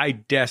 I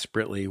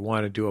desperately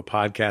want to do a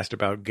podcast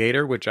about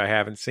Gator, which I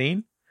haven't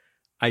seen.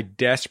 I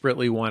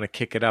desperately want to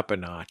kick it up a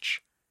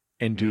notch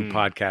and do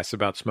podcasts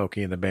about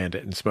Smokey and the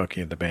Bandit and Smokey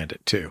and the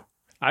Bandit 2.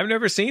 I've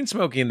never seen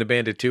Smokey and the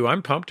Bandit 2.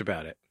 I'm pumped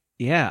about it.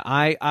 Yeah,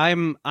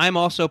 I'm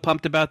also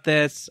pumped about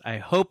this. I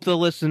hope the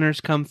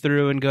listeners come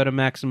through and go to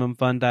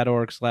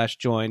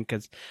MaximumFun.org/join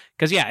because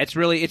it's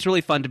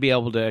really fun to be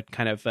able to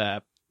kind of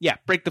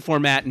break the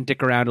format and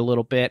dick around a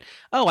little bit.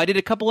 Oh, I did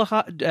a couple of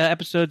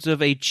episodes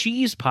of a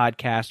cheese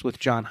podcast with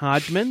John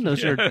Hodgman.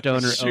 Those are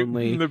donor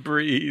only. Shooting the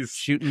breeze.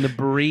 Shooting the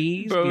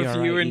breeze.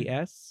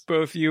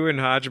 Both you and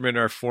Hodgman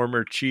are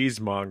former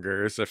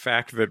cheesemongers, a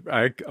fact that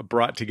I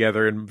brought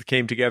together and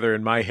came together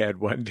in my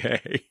head one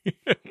day.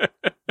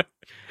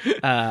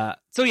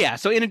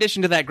 So in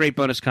addition to that great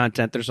bonus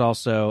content, there's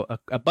also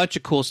a bunch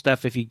of cool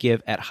stuff if you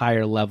give at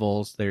higher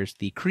levels. There's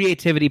the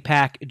creativity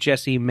pack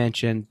Jesse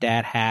mentioned,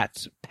 dad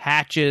hats,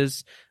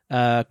 patches.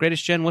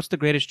 Greatest Gen, what's the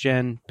Greatest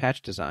Gen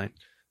patch design?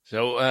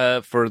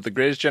 So for The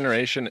Greatest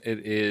Generation,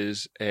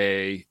 it's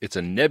a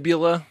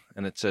nebula,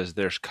 and it says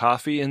there's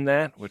coffee in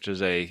that, which is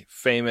a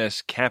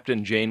famous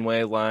Captain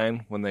Janeway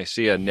line when they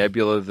see a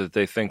nebula that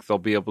they think they'll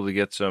be able to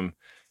get some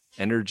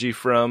energy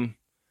from,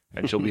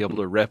 and she'll be able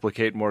to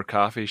replicate more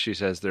coffee. She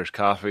says there's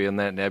coffee in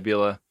that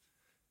nebula.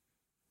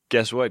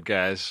 Guess what,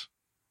 guys?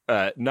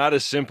 Not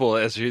as simple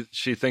as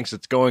she thinks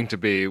it's going to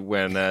be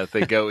when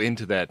they go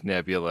into that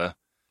nebula.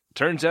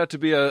 Turns out to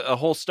be a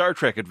whole Star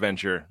Trek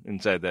adventure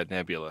inside that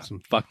nebula. Some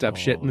fucked up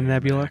shit in the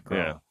nebula.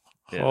 Mackerel.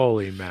 Yeah.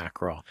 Holy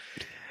mackerel.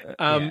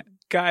 Yeah.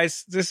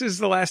 Guys, this is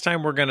the last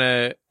time we're going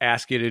to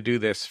ask you to do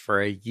this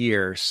for a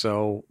year.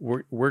 So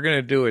we're going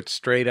to do it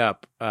straight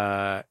up.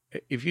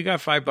 If you got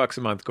 $5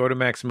 a month, go to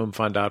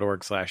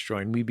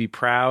MaximumFun.org/join. We'd be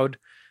proud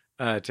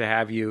to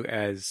have you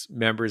as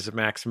members of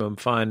Maximum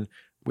Fun.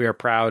 We are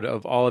proud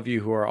of all of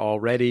you who are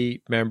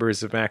already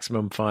members of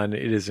Maximum Fun.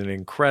 It is an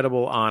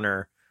incredible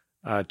honor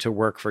to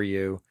work for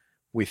you.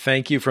 We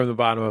thank you from the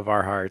bottom of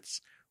our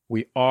hearts.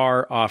 We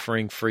are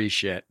offering free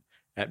shit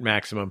at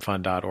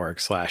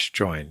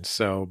MaximumFun.org/join.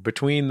 So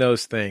between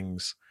those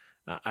things,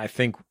 I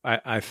think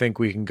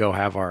we can go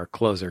have our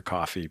closer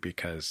coffee,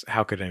 because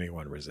how could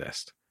anyone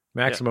resist?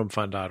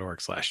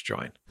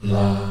 MaximumFun.org/join.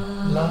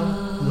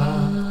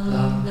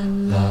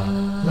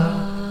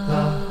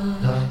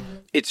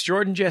 It's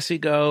Jordan Jesse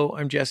Go.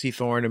 I'm Jesse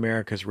Thorne,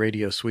 America's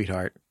radio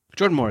sweetheart.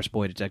 Jordan Morris,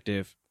 boy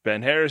detective.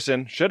 Ben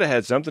Harrison should have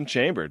had something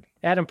chambered.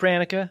 Adam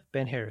Pranica,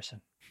 Ben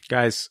Harrison.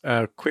 Guys,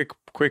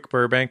 quick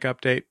Burbank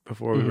update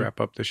before we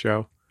wrap up the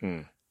show.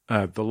 The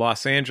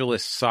Los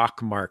Angeles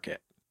sock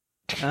market.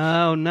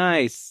 Oh,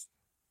 nice.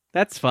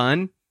 That's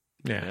fun.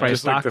 Yeah, Probably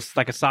just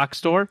like a sock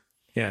store.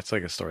 yeah, it's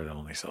like a store that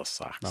only sells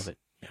socks. Love it.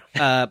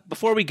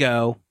 Before we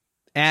go,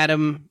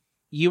 Adam,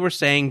 you were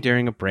saying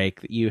during a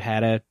break that you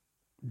had a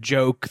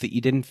joke that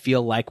you didn't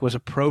feel like was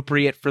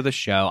appropriate for the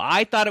show.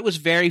 I thought it was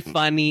very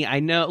funny. I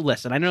know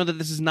that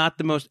this is not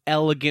the most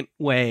elegant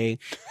way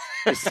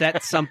to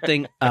set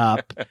something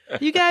up.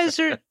 You guys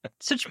are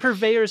such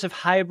purveyors of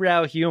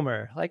highbrow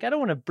humor. Like, I don't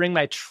want to bring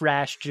my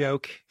trash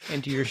joke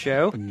into your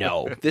show.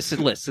 No, this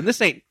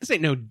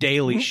ain't no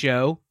Daily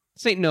Show.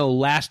 This ain't no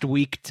Last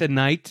Week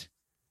Tonight.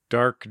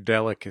 Dark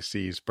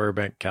Delicacies,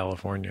 Burbank,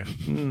 California.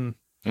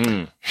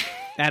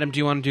 Adam, do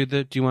you want to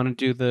do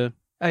the?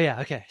 Oh yeah,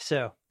 okay.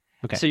 So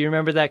Okay. you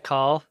remember that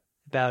call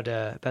about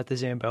the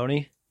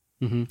Zamboni?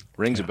 Mm-hmm.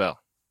 Rings a bell.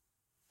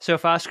 So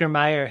if Oscar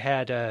Mayer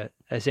had a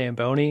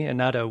Zamboni and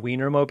not a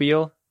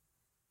Wienermobile,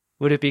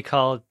 would it be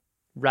called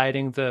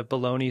Riding the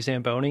Baloney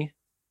Zamboni?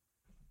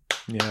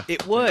 Yeah,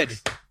 It would.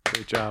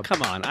 great job.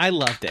 Come on, I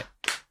loved it.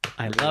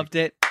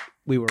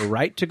 We were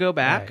right to go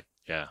back. Right.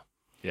 Yeah.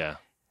 Yeah.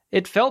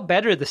 It felt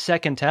better the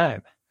second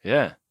time.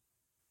 Yeah.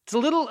 It's a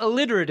little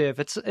alliterative.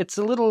 It's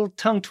a little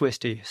tongue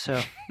twisty.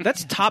 So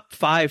That's top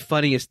 5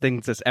 funniest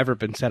things that's ever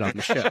been said on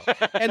the show.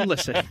 And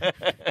listen,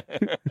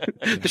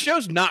 the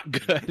show's not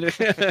good.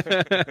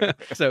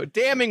 So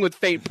damning with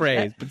faint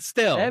praise, but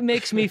still. that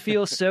makes me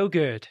feel so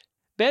good.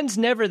 Ben's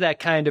never that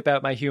kind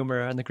about my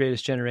humor on The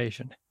Greatest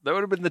Generation. That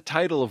would have been the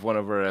title of one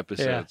of our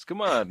episodes. Yeah.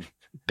 Come on.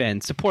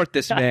 Ben, support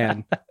this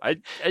man. I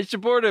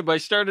support him.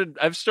 I've started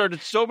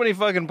so many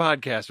fucking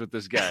podcasts with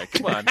this guy.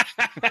 Come on.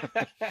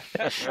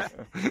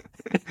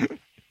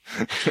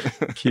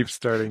 Keep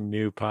starting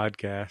new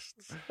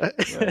podcasts.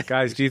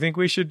 Guys, do you think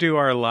we should do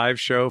our live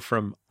show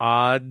from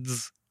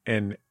Odds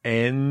and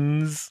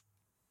Ends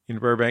in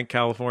Burbank,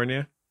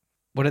 California?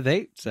 What do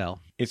they sell?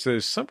 It's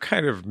some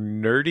kind of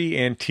nerdy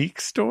antique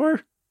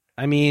store.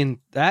 I mean,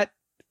 it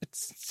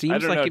seems I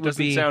don't like know. it It would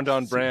doesn't be. sound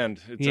on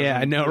brand. It Yeah,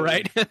 I doesn't- know,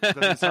 right? It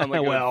doesn't sound like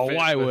it would Well, fit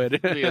why with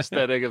would? the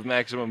aesthetic of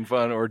Maximum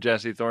Fun or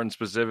Jesse Thorne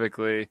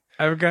specifically?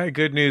 I've got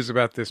good news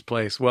about this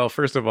place. Well,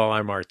 first of all,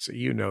 I'm artsy.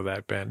 You know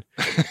that, Ben.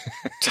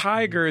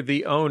 Tiger,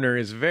 the owner,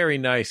 is a very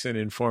nice and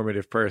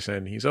informative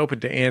person. He's open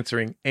to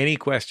answering any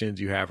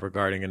questions you have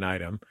regarding an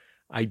item.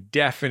 I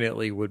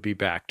definitely would be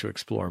back to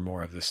explore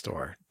more of the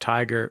store.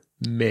 Tiger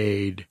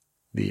made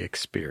the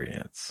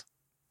experience.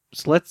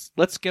 So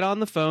let's get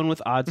on the phone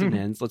with Odds and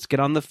Ends. Let's get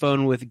on the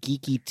phone with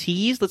Geeky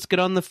Teas. Let's get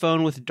on the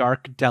phone with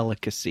Dark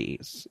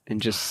Delicacies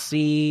and just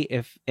see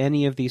if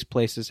any of these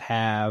places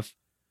have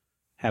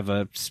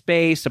a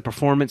space, a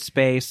performance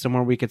space,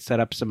 somewhere we could set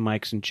up some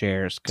mics and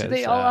chairs. Do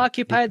they all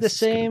occupy the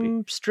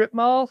same strip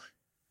mall?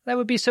 That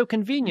would be so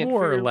convenient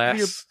More for or your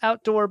less.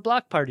 outdoor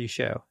block party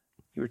show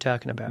you were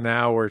talking about.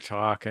 Now we're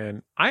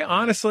talking. I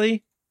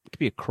honestly, It could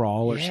be a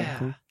crawl or Yeah.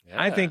 something.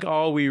 I think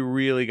all we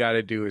really got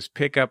to do is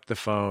pick up the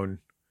phone,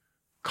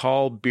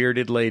 call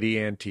Bearded Lady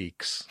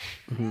Antiques.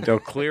 They'll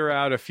clear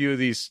out a few of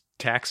these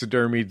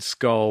taxidermied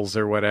skulls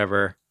or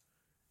whatever.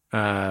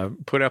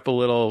 Put up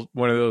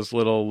one of those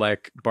little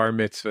like bar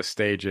mitzvah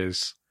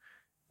stages.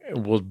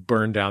 And we'll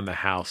burn down the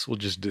house. We'll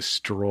just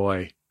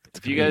destroy.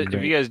 If you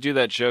guys do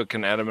that show,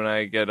 can Adam and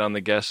I get on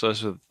the guest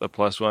list with a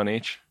 +1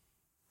 each?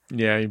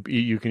 Yeah,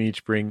 you can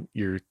each bring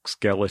your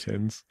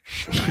skeletons.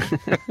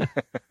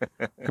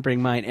 I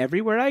bring mine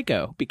everywhere I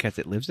go because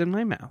it lives in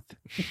my mouth.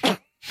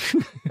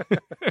 You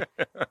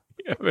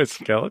have a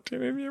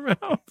skeleton in your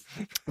mouth.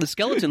 The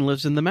skeleton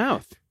lives in the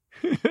mouth.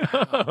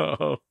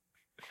 Oh,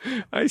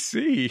 I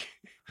see.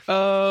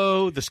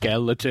 Oh, the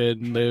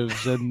skeleton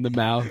lives in the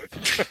mouth.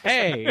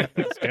 Hey,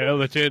 the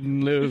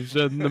skeleton lives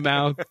in the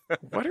mouth.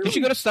 What are Did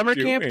you we go to summer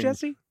camp, doing?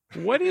 Jesse?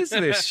 What is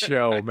this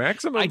show? I don't know.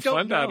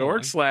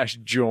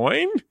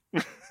 MaximumFun.org/join?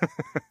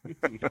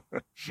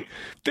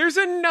 There's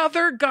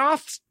another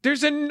goth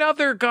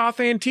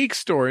antique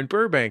store in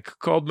Burbank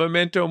called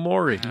Memento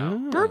Mori.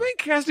 Oh.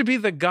 Burbank has to be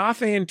the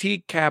goth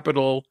antique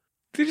capital.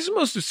 It is the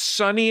most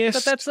sunniest.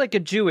 But that's like a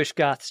Jewish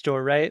goth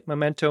store, right?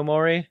 Memento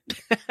Mori.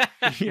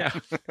 Yeah,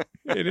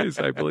 it is.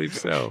 I believe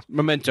so.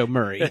 Memento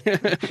Murray.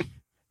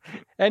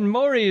 And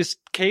Mori's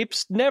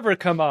capes never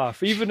come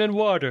off, even in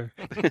water.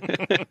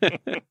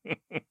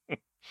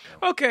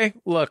 Okay,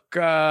 look,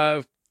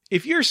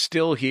 if you're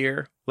still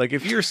here, like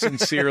if you're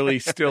sincerely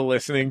still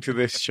listening to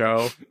this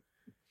show,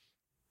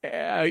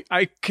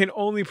 I can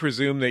only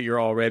presume that you're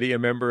already a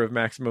member of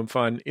Maximum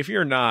Fun. If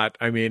you're not,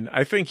 I mean,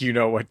 I think you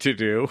know what to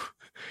do.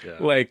 Yeah.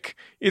 Like,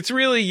 it's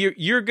really,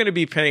 you're going to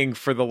be paying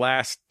for the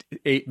last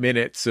 8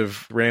 minutes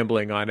of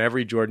rambling on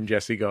every Jordan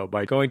Jesse Go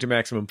by going to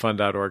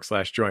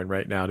MaximumFun.org/join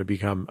right now to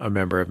become a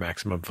member of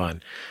Maximum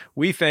Fun.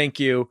 We thank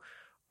you.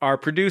 Our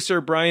producer,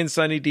 Brian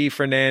Sunny D.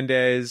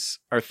 Fernandez.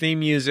 Our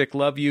theme music,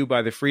 Love You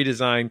by The Free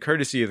Design,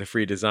 courtesy of The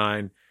Free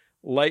Design.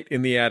 Light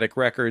in the Attic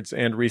Records,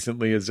 and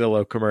recently a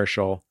Zillow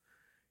commercial.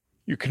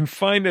 You can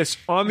find us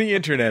on the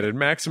internet at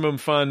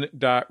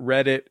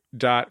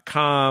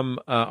MaximumFun.reddit.com,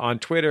 on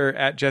Twitter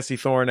at Jesse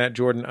Thorne, at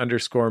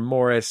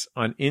Jordan_Morris,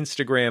 on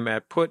Instagram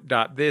at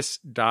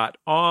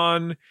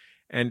put.this.on,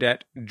 and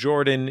at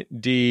Jordan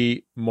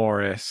D.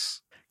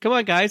 Morris. Come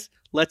on, guys.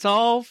 Let's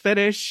all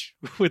finish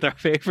with our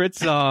favorite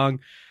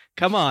song.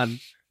 Come on.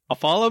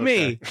 Follow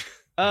me.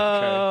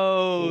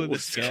 Oh, the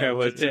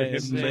skeleton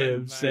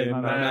lives in my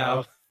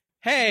mouth.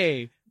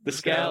 Hey, the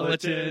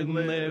skeleton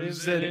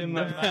lives in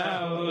my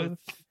mouth.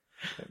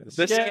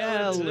 The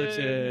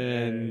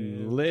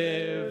skeleton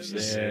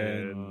lives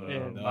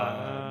in my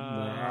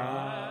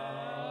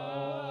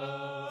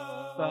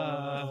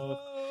mouth.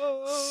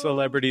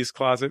 Celebrities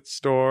Closet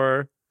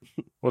Store.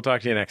 We'll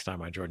talk to you next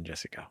time on Jordan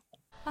Jesse Go.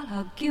 I'll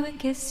hug you and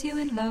kiss you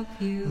and love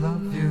you.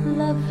 Love you.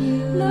 Love you.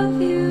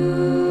 Love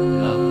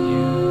you. Love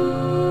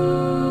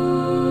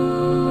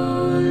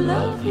you.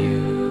 Love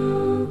you.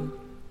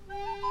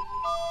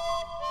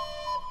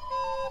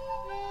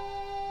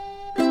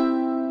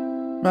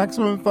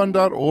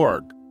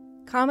 MaximumFun.org.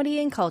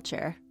 Comedy and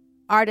culture.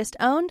 Artist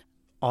owned.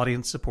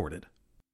 Audience supported.